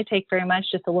doesn't really take very much,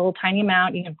 just a little tiny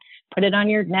amount. You can put it on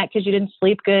your neck because you didn't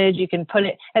sleep good. You can put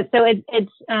it. So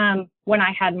it's when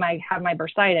I have my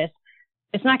bursitis,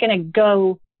 it's not going to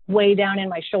go way down in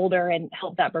my shoulder and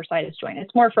help that bursitis joint.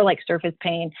 It's more for like surface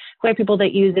pain. We have people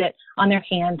that use it on their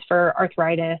hands for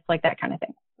arthritis, like that kind of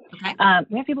thing. Okay.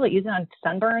 We have people that use it on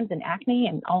sunburns and acne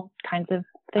and all kinds of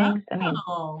things.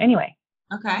 Anyway.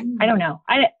 Okay. I don't know.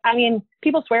 I mean,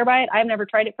 people swear by it. I've never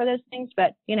tried it for those things,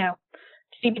 but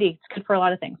CBD, it's good for a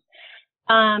lot of things.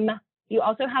 You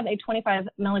also have a 25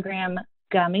 milligram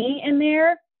gummy in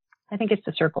there. I think it's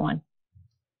the circle one.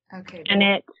 Okay.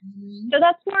 And so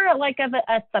that's more like of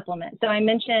a supplement. So I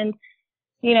mentioned,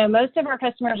 most of our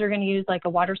customers are going to use like a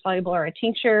water soluble or a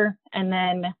tincture, and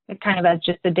then it kind of as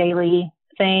just a daily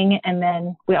thing. And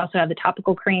then we also have the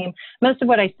topical cream. Most of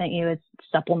what I sent you is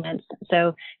supplements.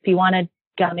 So if you want a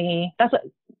gummy, that's what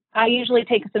I usually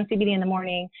take, some CBD in the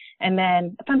morning. And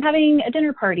then if I'm having a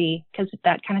dinner party, because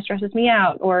that kind of stresses me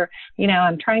out, or,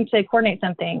 I'm trying to coordinate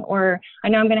something, or I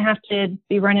know I'm going to have to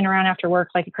be running around after work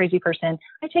like a crazy person,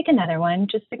 I take another one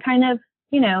just to kind of,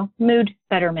 mood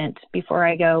betterment before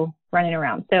I go running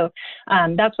around. So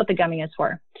that's what the gummy is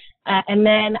for. And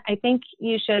then I think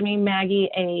you showed me, Maggie,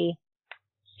 a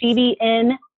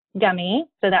CBN gummy.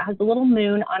 So that has a little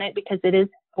moon on it because it is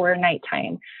for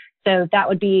nighttime. So that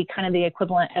would be kind of the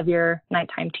equivalent of your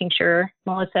nighttime tincture,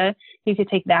 Melissa. You could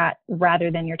take that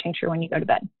rather than your tincture when you go to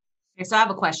bed. Okay, so I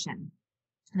have a question.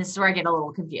 This is where I get a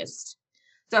little confused.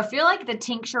 So I feel like the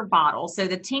tincture bottle, so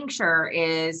the tincture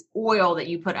is oil that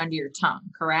you put under your tongue,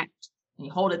 correct? And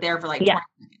you hold it there for like 20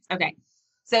 minutes. Okay.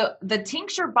 So the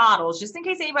tincture bottles, just in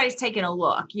case anybody's taking a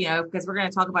look, because we're going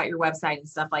to talk about your website and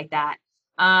stuff like that.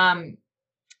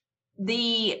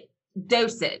 The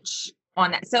dosage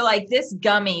on that. So like this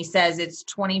gummy says it's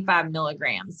 25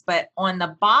 milligrams, but on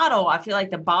the bottle, I feel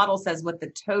like the bottle says what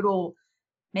the total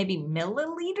maybe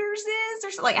milliliters is,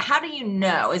 or like, how do you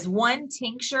know? Is one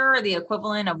tincture the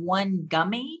equivalent of one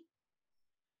gummy?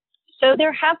 So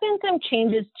there have been some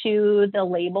changes to the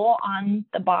label on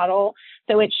the bottle.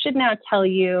 So it should now tell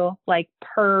you like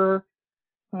per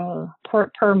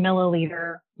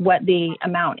milliliter what the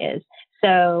amount is.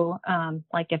 So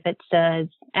like if it says,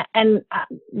 and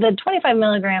the 25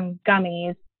 milligram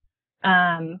gummies,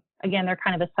 again, they're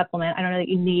kind of a supplement. I don't know that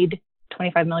you need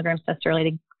 25 milligrams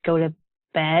necessarily to go to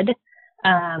bed.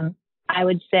 I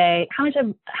would say, how much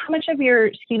of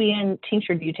your CBN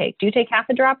tincture do you take? Do you take half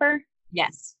a dropper?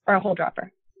 Yes. Or a whole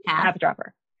dropper? Half a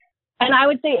dropper. And I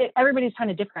would say everybody's kind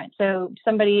of different. So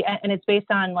and it's based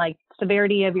on like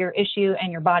severity of your issue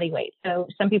and your body weight. So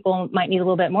some people might need a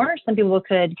little bit more. Some people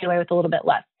could get away with a little bit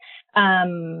less.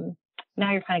 Now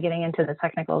you're kind of getting into the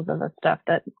technicals of the stuff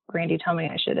that Randy told me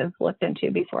I should have looked into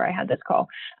before I had this call.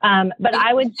 But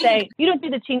I would say you don't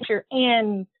do the tincture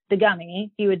and the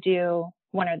gummy. You would do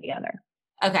one or the other.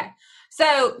 Okay.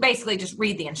 So basically just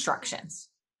read the instructions.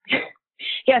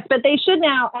 Yes, but they should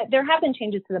now, there have been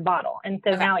changes to the bottle. And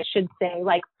so now it should say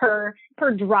like per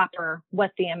dropper,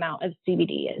 what the amount of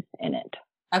CBD is in it.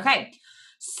 Okay.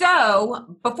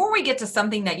 So before we get to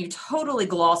something that you totally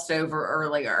glossed over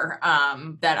earlier,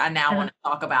 that I now want to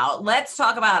talk about, let's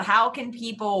talk about how can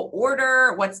people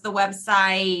order? What's the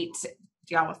website? Do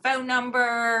you have a phone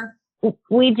number?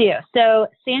 We do. So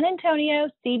San Antonio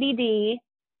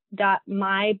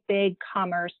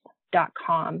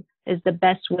CBD.mybigcommerce.com is the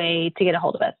best way to get a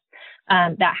hold of us.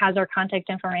 That has our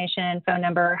contact information, phone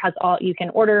number, has all, you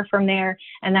can order from there.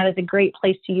 And that is a great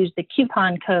place to use the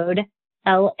coupon code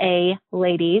LA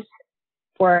Ladies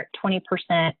for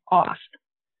 20% off.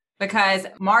 Because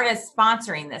Marta's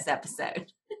sponsoring this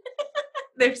episode.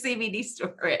 their CBD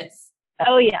store is.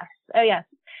 Oh, yes. Oh, yes.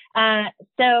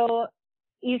 So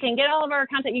you can get all of our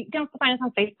content. You can also find us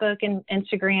on Facebook and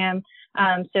Instagram.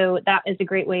 So that is a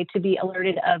great way to be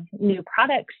alerted of new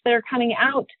products that are coming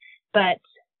out. But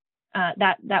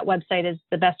that website is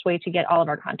the best way to get all of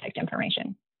our contact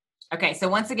information. Okay. So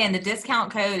once again, the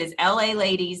discount code is LA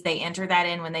Ladies. They enter that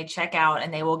in when they check out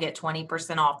and they will get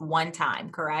 20% off one time,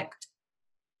 correct?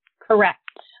 Correct.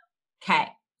 Okay.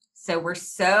 So we're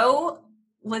so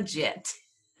legit.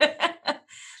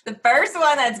 The first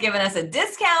one that's given us a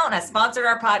discount and has sponsored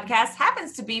our podcast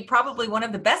happens to be probably one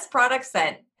of the best products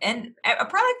and a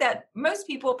product that most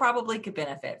people probably could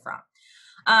benefit from.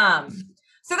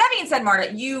 So that being said,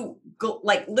 Marta, you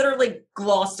literally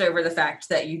glossed over the fact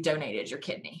that you donated your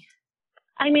kidney.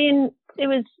 I mean, it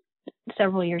was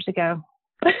several years ago.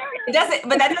 It doesn't,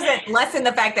 but that doesn't lessen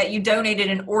the fact that you donated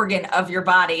an organ of your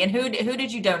body. And who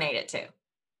did you donate it to?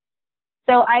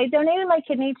 So I donated my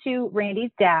kidney to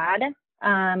Randy's dad,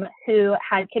 who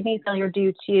had kidney failure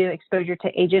due to exposure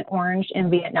to Agent Orange in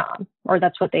Vietnam, or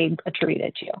that's what they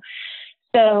attributed to.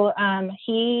 So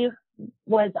he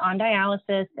was on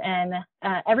dialysis, and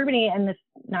everybody in this,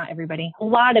 not everybody, a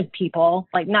lot of people,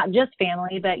 like not just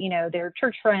family, but, you know, their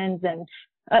church friends and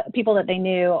people that they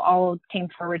knew all came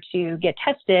forward to get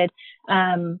tested.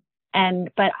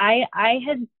 But I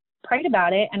had prayed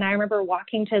about it. And I remember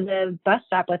walking to the bus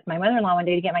stop with my mother-in-law one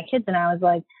day to get my kids. And I was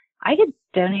like, I could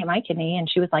donate my kidney. And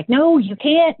she was like, no, you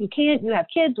can't, you have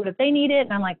kids. What if they need it?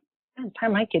 And I'm like, it's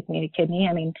time my kids need a kidney.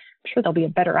 I mean, I'm sure there'll be a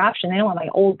better option. They don't want my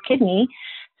old kidney.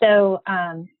 So,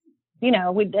 you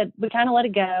know, we kind of let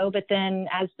it go. But then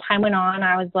as time went on,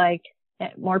 I was like,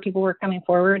 more people were coming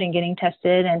forward and getting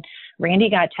tested, and Randy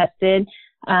got tested.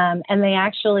 And they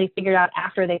actually figured out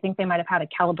after, they think they might have had a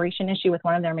calibration issue with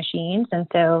one of their machines. And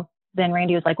so then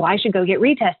Randy was like, well, I should go get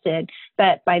retested.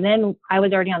 But by then I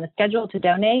was already on the schedule to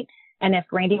donate. And if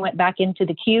Randy went back into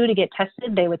the queue to get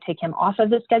tested, they would take him off of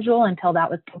the schedule until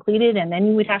that was completed. And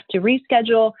then we'd have to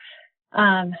reschedule.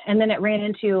 And then it ran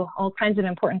into all kinds of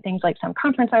important things, like some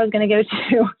conference I was going to go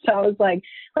to. So I was like,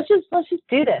 let's just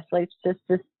do this. Let's just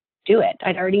do it.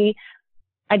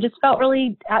 I just felt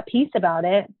really at peace about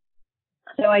it.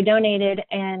 So I donated,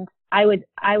 and I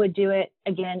would do it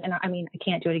again. And I mean, I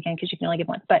can't do it again because you can only give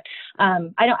once, but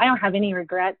I don't have any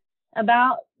regrets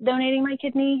about donating my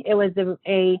kidney. It was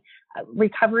a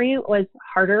recovery was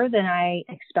harder than I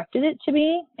expected it to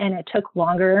be, and it took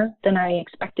longer than I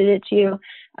expected it to.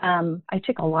 I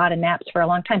took a lot of naps for a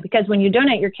long time, because when you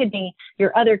donate your kidney,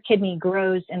 your other kidney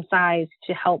grows in size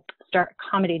to help start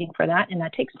accommodating for that. And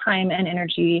that takes time and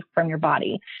energy from your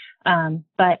body.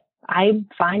 But I'm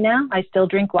fine now. I still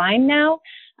drink wine now.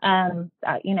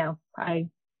 You know,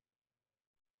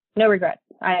 no regrets.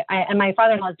 And my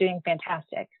father-in-law is doing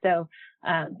fantastic. So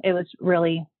it was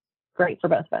really great for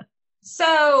both of us.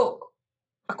 So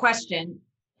a question,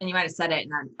 and you might have said it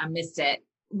and I missed it.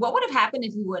 What would have happened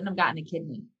if you wouldn't have gotten a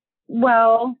kidney?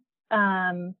 Well,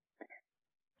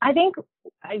 I think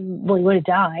he would have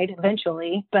died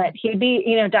eventually, but he'd be,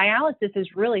 you know, dialysis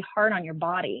is really hard on your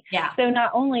body. Yeah. So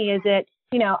not only is it,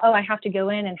 you know, oh, I have to go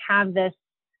in and have this,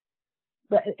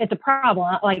 but it's a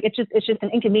problem. Like it's just an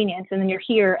inconvenience. And then you're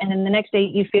here, and then the next day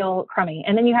you feel crummy,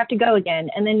 and then you have to go again,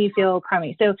 and then you feel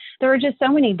crummy. So there were just so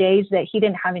many days that he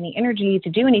didn't have any energy to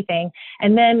do anything.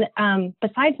 And then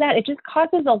besides that, it just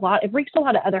causes it wreaks a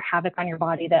lot of other havoc on your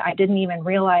body that I didn't even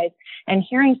realize. And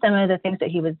hearing some of the things that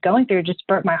he was going through just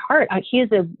broke my heart. He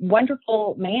is a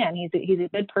wonderful man. He's a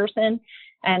good person.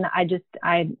 And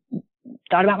I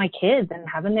thought about my kids and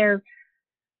having their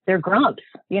grumps,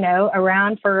 you know,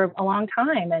 around for a long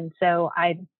time. And so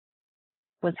I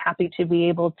was happy to be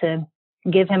able to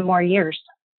give him more years.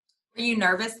 Were you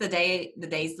nervous the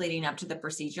days leading up to the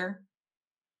procedure?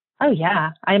 Oh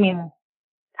yeah. I mean,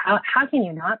 how can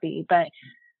you not be? But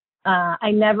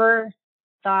I never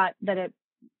thought that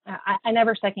I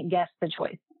never second guessed the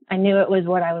choice. I knew it was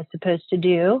what I was supposed to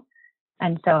do.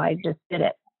 And so I just did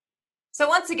it. So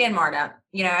once again, Marta,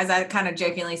 you know, as I kind of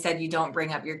jokingly said, you don't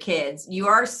bring up your kids. You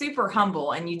are super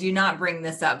humble, and you do not bring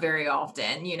this up very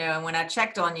often, you know, and when I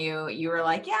checked on you, you were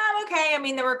like, yeah, I'm okay. I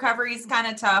mean, the recovery is kind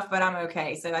of tough, but I'm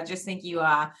okay. So I just think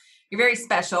you're very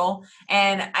special.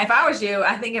 And if I was you,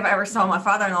 I think if I ever saw my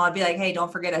father-in-law, I'd be like, hey,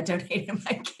 don't forget I donated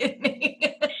my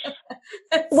kidney.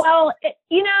 Well,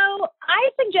 you know, I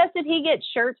suggested he get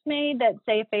shirts made that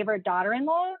say favorite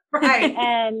daughter-in-law. Right.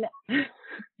 And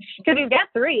because he's got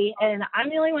 3, and I'm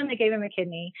the only one that gave him a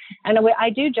kidney. And I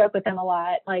do joke with him a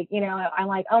lot. Like, you know, I'm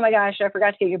like, oh my gosh, I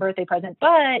forgot to get your birthday present,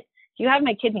 but you have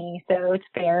my kidney, so it's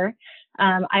fair.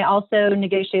 I also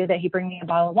negotiated that he bring me a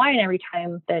bottle of wine every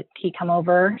time that he come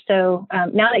over. So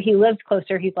now that he lives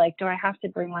closer, he's like, do I have to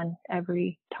bring one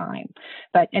every time?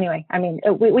 But anyway, I mean,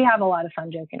 we have a lot of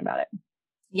fun joking about it.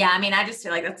 Yeah, I mean, I just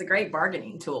feel like that's a great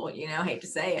bargaining tool, I hate to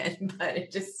say it, but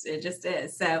it just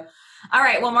is. So, all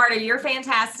right. Well, Marta, you're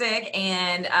fantastic.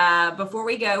 And before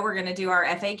we go, we're going to do our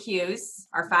FAQs,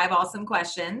 our 5 awesome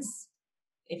questions.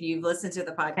 If you've listened to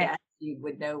the podcast, you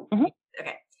would know. Mm-hmm.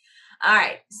 Okay. All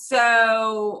right.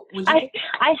 So I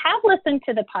have listened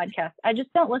to the podcast. I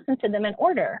just don't listen to them in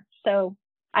order. So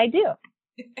I do.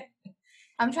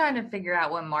 I'm trying to figure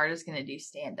out when Marta's going to do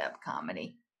stand-up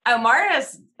comedy. Oh,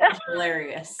 Marta's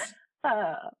hilarious.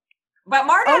 But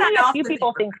Marta and a few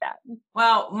people think that.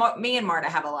 Well, me and Marta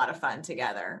have a lot of fun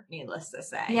together, needless to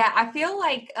say. Yeah, I feel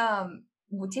like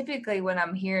typically when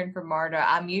I'm hearing from Marta,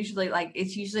 I'm usually like,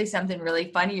 it's usually something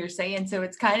really funny you're saying. So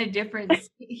it's kind of different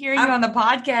hearing you on the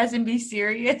podcast and be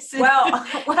serious. Well,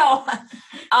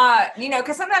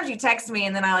 because sometimes you text me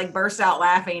and then I like burst out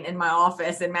laughing in my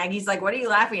office and Maggie's like, what are you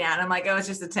laughing at? And I'm like, oh, it's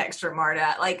just a text from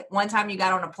Marta. Like one time you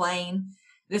got on a plane.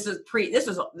 This was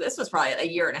probably a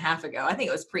year and a half ago. I think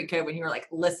it was pre-COVID. You were like,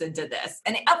 listen to this.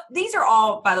 And these are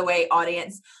all, by the way,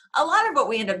 audience, a lot of what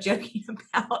we end up joking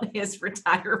about is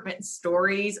retirement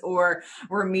stories, or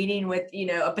we're meeting with,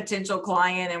 a potential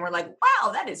client and we're like,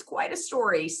 wow, that is quite a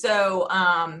story. So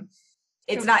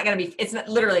it's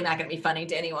literally not going to be funny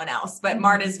to anyone else. But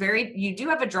Marta's you do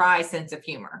have a dry sense of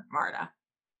humor, Marta.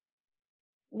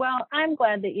 Well, I'm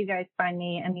glad that you guys find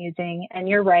me amusing, and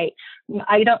you're right.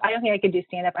 I don't think I could do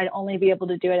stand up. I'd only be able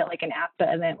to do it at like an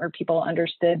ASPA event where people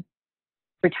understood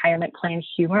retirement plan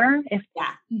humor, if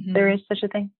there is such a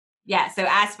thing. Yeah. So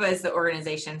ASPA is the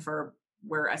organization for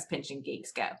where us pension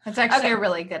geeks go. That's actually a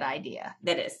really good idea.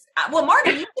 That is. Well,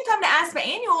 Marta, you can come to ASPA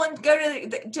annual and go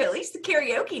to at least the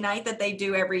karaoke night that they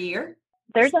do every year.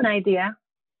 There's an idea.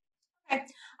 Okay.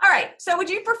 All right. So would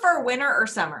you prefer winter or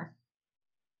summer?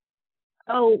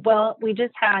 Oh, well, we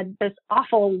just had this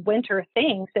awful winter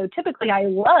thing. So typically I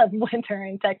love winter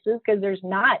in Texas because there's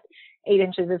not 8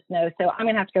 inches of snow. So I'm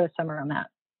going to have to go with summer on that.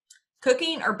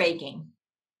 Cooking or baking?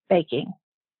 Baking.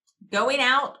 Going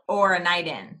out or a night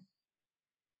in?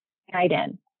 Night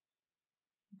in.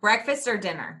 Breakfast or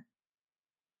dinner?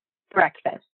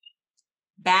 Breakfast.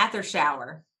 Bath or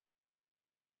shower?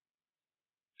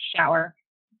 Shower.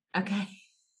 Okay.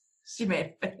 She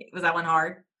made it. Was that one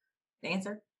hard to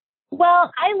answer?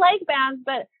 Well, I like baths,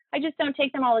 but I just don't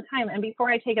take them all the time. And before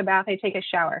I take a bath, I take a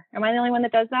shower. Am I the only one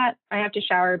that does that? I have to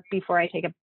shower before I take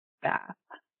a bath.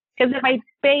 Because if I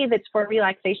bathe, it's for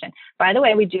relaxation. By the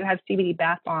way, we do have CBD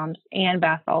bath bombs and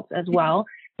bath salts as well.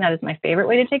 And that is my favorite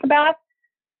way to take a bath.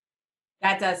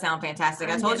 That does sound fantastic.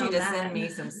 I told you to send me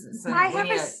some I have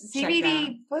a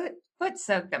CBD foot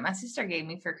soak that my sister gave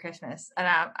me for Christmas. And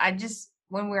I just,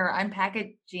 when we were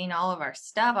unpackaging all of our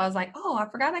stuff, I was like, oh, I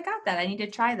forgot I got that. I need to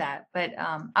try that. But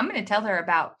I'm going to tell her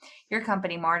about your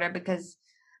company, Marta, because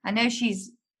I know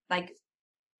she's like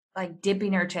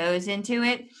dipping her toes into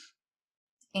it.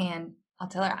 And I'll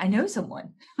tell her, I know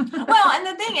someone. Well, and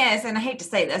the thing is, and I hate to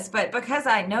say this, but because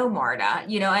I know Marta,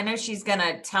 I know she's going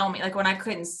to tell me, like when I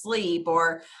couldn't sleep,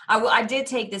 or I did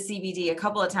take the CBD a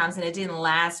couple of times and it didn't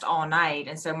last all night.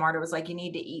 And so Marta was like, you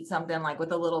need to eat something like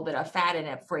with a little bit of fat in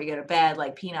it before you go to bed,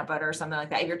 like peanut butter or something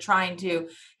like that. If you're trying to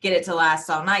get it to last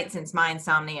all night, since my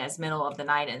insomnia is middle of the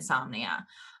night insomnia.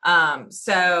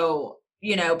 So,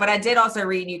 but I did also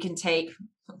read you can take,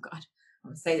 oh God, I'm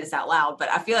going to say this out loud,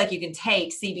 but I feel like you can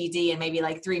take CBD and maybe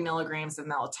like 3 milligrams of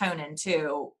melatonin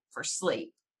too for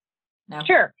sleep. No?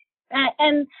 Sure.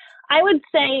 And I would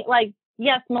say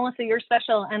yes, Melissa, you're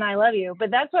special and I love you, but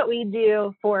that's what we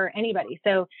do for anybody.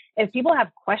 So if people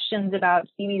have questions about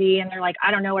CBD and they're like,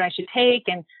 I don't know what I should take.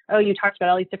 And, oh, you talked about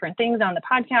all these different things on the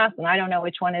podcast and I don't know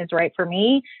which one is right for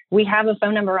me. We have a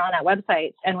phone number on that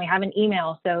website and we have an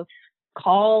email. So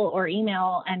call or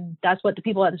email. And that's what the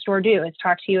people at the store do, is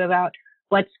talk to you about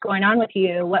what's going on with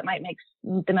you, what might make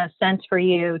the most sense for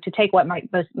you to take, what might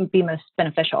be most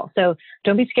beneficial. So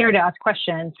don't be scared to ask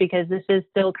questions, because this is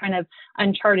still kind of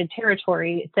uncharted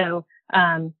territory. So,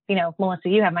 Melissa,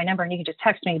 you have my number and you can just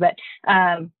text me, but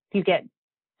you get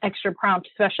extra prompt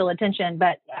special attention.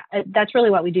 But that's really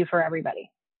what we do for everybody.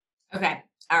 Okay.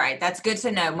 All right. That's good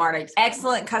to know, Marta.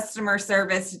 Excellent customer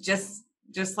service,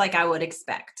 just like I would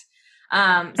expect.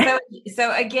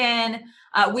 So again,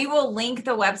 we will link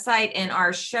the website in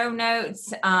our show notes.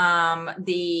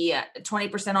 The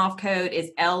 20% off code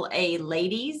is LA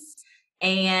Ladies.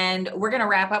 And we're going to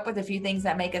wrap up with a few things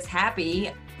that make us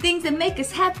happy. Things that make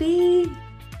us happy.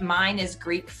 Mine is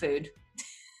Greek food.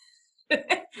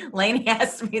 Lainey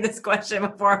asked me this question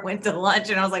before I went to lunch,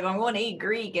 and I was like, well, I'm going to eat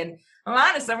Greek. And I'm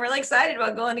honest, I'm really excited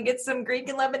about going to get some Greek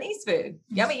and Lebanese food.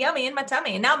 Yummy, yummy in my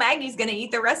tummy. And now Maggie's going to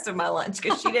eat the rest of my lunch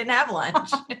because she didn't have lunch.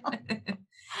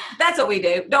 That's what we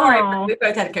do. Don't worry. We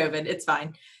both had COVID. It's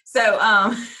fine. So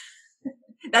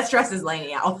that stresses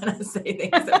Lainey out when I say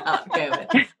things about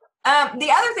COVID.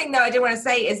 The other thing, though, I did want to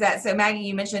say is that, so Maggie,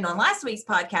 you mentioned on last week's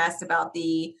podcast about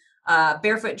the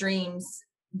Barefoot Dreams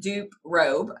dupe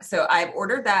robe. So I've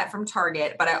ordered that from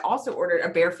Target, but I also ordered a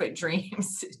Barefoot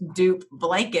Dreams dupe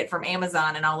blanket from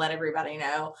Amazon, and I'll let everybody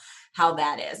know how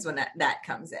that is when that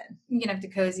comes in. You're going to have to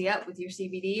cozy up with your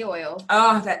CBD oil.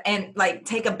 Oh, and like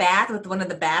take a bath with one of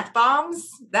the bath bombs.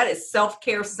 That is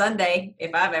self-care Sunday,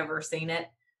 if I've ever seen it,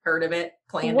 heard of it,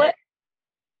 planned it.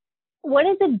 What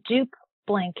is a dupe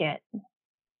blanket?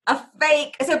 A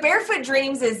fake. So Barefoot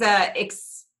Dreams is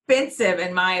expensive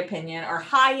in my opinion, or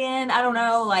high end. I don't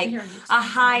know, like a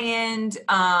high end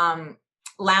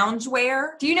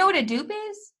loungewear. Do you know what a dupe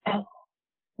is? Oh,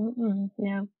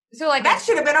 no. So like that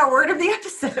should have been our word of the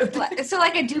episode. So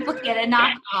like a duplicate, a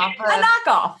knockoff,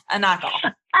 a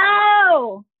knockoff.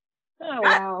 Oh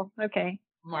wow. Okay.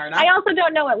 Marta. I also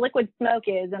don't know what liquid smoke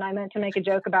is, and I meant to make a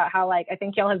joke about how, like, I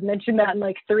think y'all have mentioned that in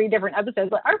like 3 different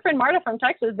episodes. But our friend Marta from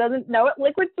Texas doesn't know what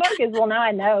liquid smoke is. Well, now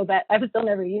I know, but I've still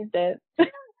never used it.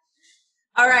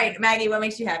 All right, Maggie, what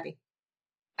makes you happy?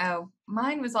 Oh,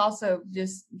 mine was also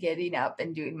just getting up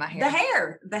and doing my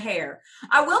hair. The hair.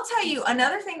 I will tell you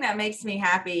another thing that makes me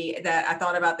happy that I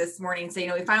thought about this morning. So,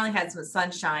 we finally had some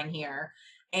sunshine here,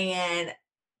 and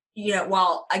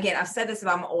while again, I've said this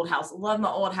about my old house, love my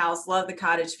old house, love the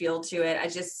cottage feel to it. I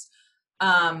just,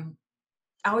 I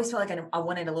always feel like I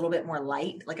wanted a little bit more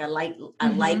light. Like I like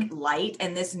light,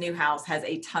 and this new house has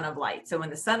a ton of light. So when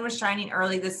the sun was shining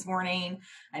early this morning,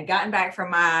 I'd gotten back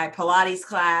from my Pilates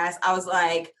class, I was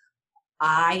like,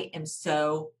 I am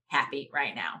so happy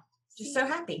right now. Just so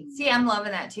happy. See, I'm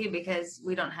loving that too, because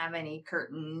we don't have any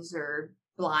curtains or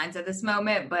blinds at this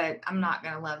moment, but I'm not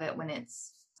going to love it when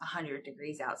it's 100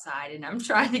 degrees outside and I'm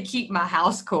trying to keep my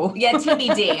house cool. Yeah,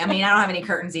 TBD. I mean, I don't have any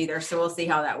curtains either, so we'll see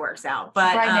how that works out.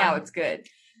 But right now it's good.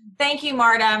 Thank you,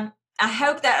 Marta. I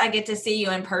hope that I get to see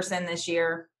you in person this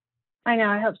year. I know.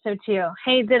 I hope so too.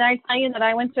 Hey, did I tell you that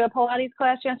I went to a Pilates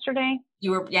class yesterday?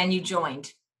 And you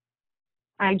joined.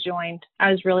 I joined. I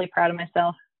was really proud of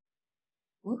myself.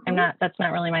 That's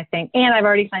not really my thing. And I've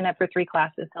already signed up for 3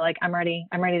 classes. So like, I'm ready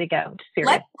to go.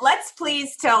 Serious. Let's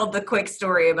please tell the quick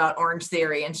story about Orange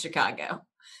Theory in Chicago.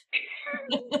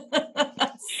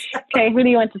 Okay. Who do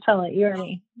you want to tell it? You or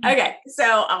me? Okay.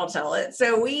 So I'll tell it.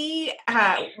 So we,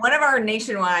 one of our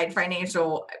nationwide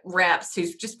financial reps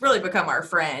who's just really become our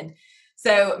friend.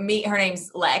 So her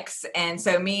name's Lex. And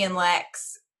so me and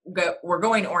Lex we're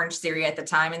going to Orange Theory at the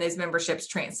time, and those memberships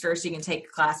transfer so you can take a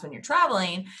class when you're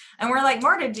traveling. And we're like,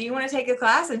 Marta, do you want to take a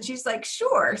class? And she's like,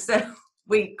 sure. So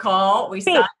we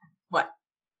sign. What?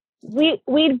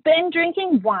 We'd been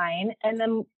drinking wine, and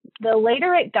then the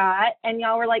later it got, and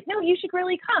y'all were like, no, you should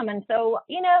really come. And so,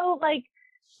 like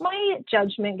my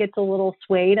judgment gets a little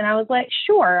swayed, and I was like,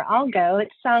 sure, I'll go. It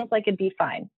sounds like it'd be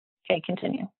fine. Okay,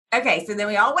 continue. Okay, so then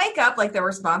we all wake up like the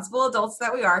responsible adults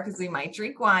that we are, because we might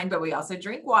drink wine, but we also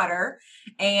drink water.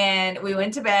 And we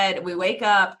went to bed, we wake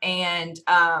up, and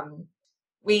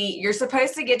you're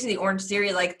supposed to get to the Orange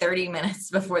Theory like 30 minutes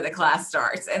before the class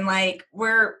starts. And like,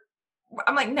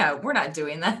 I'm like, no, we're not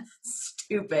doing that.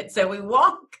 Stupid. So we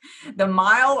walk the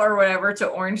mile or whatever to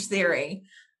Orange Theory.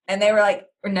 And they were like,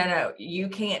 no, you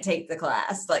can't take the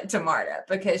class, like, to Marta,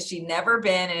 because she'd never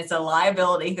been, and it's a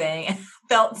liability thing. And I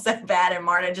felt so bad. And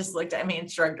Marta just looked at me and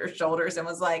shrugged her shoulders and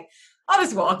was like, I'll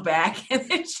just walk back. And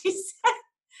then she said,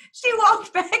 she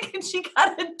walked back and she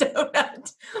got a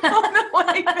donut on the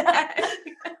way back.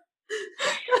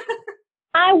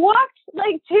 I walked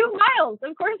like 2 miles.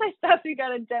 Of course I stopped and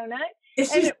got a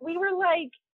donut. And we were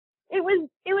like, it was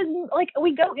like,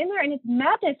 we go in there and it's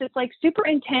madness. It's like super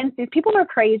intense. These people are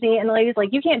crazy. And the lady's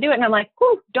like, you can't do it. And I'm like,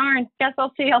 whew, darn, guess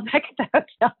I'll see y'all back at the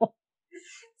hotel.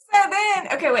 So then,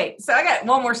 okay, wait. So I got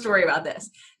one more story about this.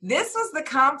 This was the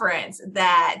conference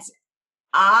that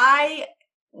I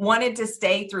wanted to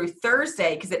stay through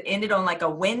Thursday because it ended on like a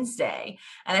Wednesday,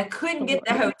 and I couldn't get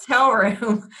the hotel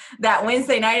room that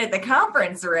Wednesday night at the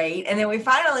conference rate. And then we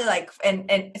finally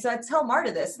and so I tell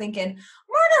Marta this thinking,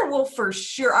 Marta will for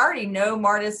sure, I already know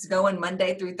Marta's going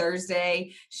Monday through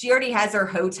Thursday. She already has her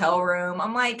hotel room.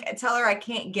 I'm like, tell her I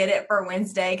can't get it for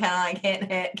Wednesday. Kind of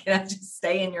like, can I just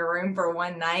stay in your room for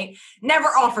one night? Never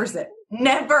offers it.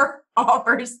 Never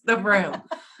offers the room.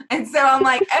 And so I'm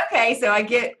like, okay. So I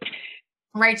get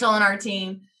Rachel and our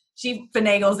team she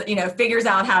finagles, figures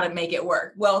out how to make it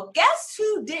work. Well, guess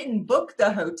who didn't book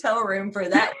the hotel room for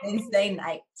that Wednesday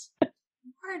night?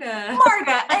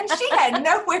 Marta, and she had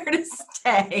nowhere to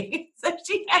stay. So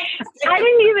she had to stay. I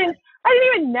didn't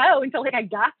even know until I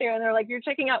got there, and they're like, "You're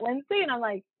checking out Wednesday," and I'm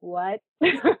like, "What?"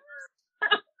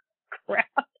 Crap.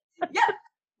 Yeah.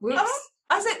 Whoops.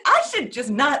 I said, I should just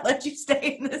not let you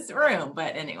stay in this room.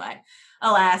 But anyway,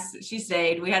 alas, she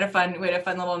stayed. We had a fun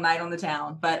little night on the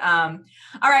town. But all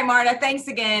right, Marta, thanks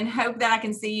again. Hope that I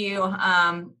can see you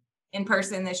in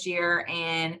person this year.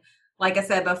 And like I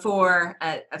said before,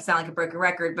 I sound like a broken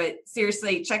record, but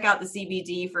seriously, check out the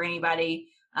CBD for anybody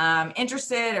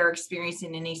interested or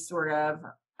experiencing any sort of,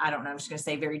 I don't know, I'm just going to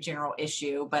say very general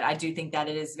issue, but I do think that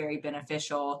it is very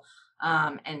beneficial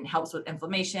and helps with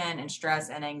inflammation and stress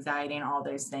and anxiety and all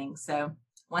those things. So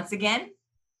once again,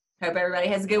 hope everybody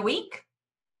has a good week.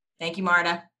 Thank you,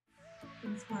 Marta.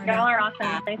 Thanks, Marta. Y'all are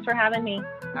awesome. Thanks for having me.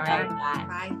 All right.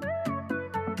 Bye. Bye.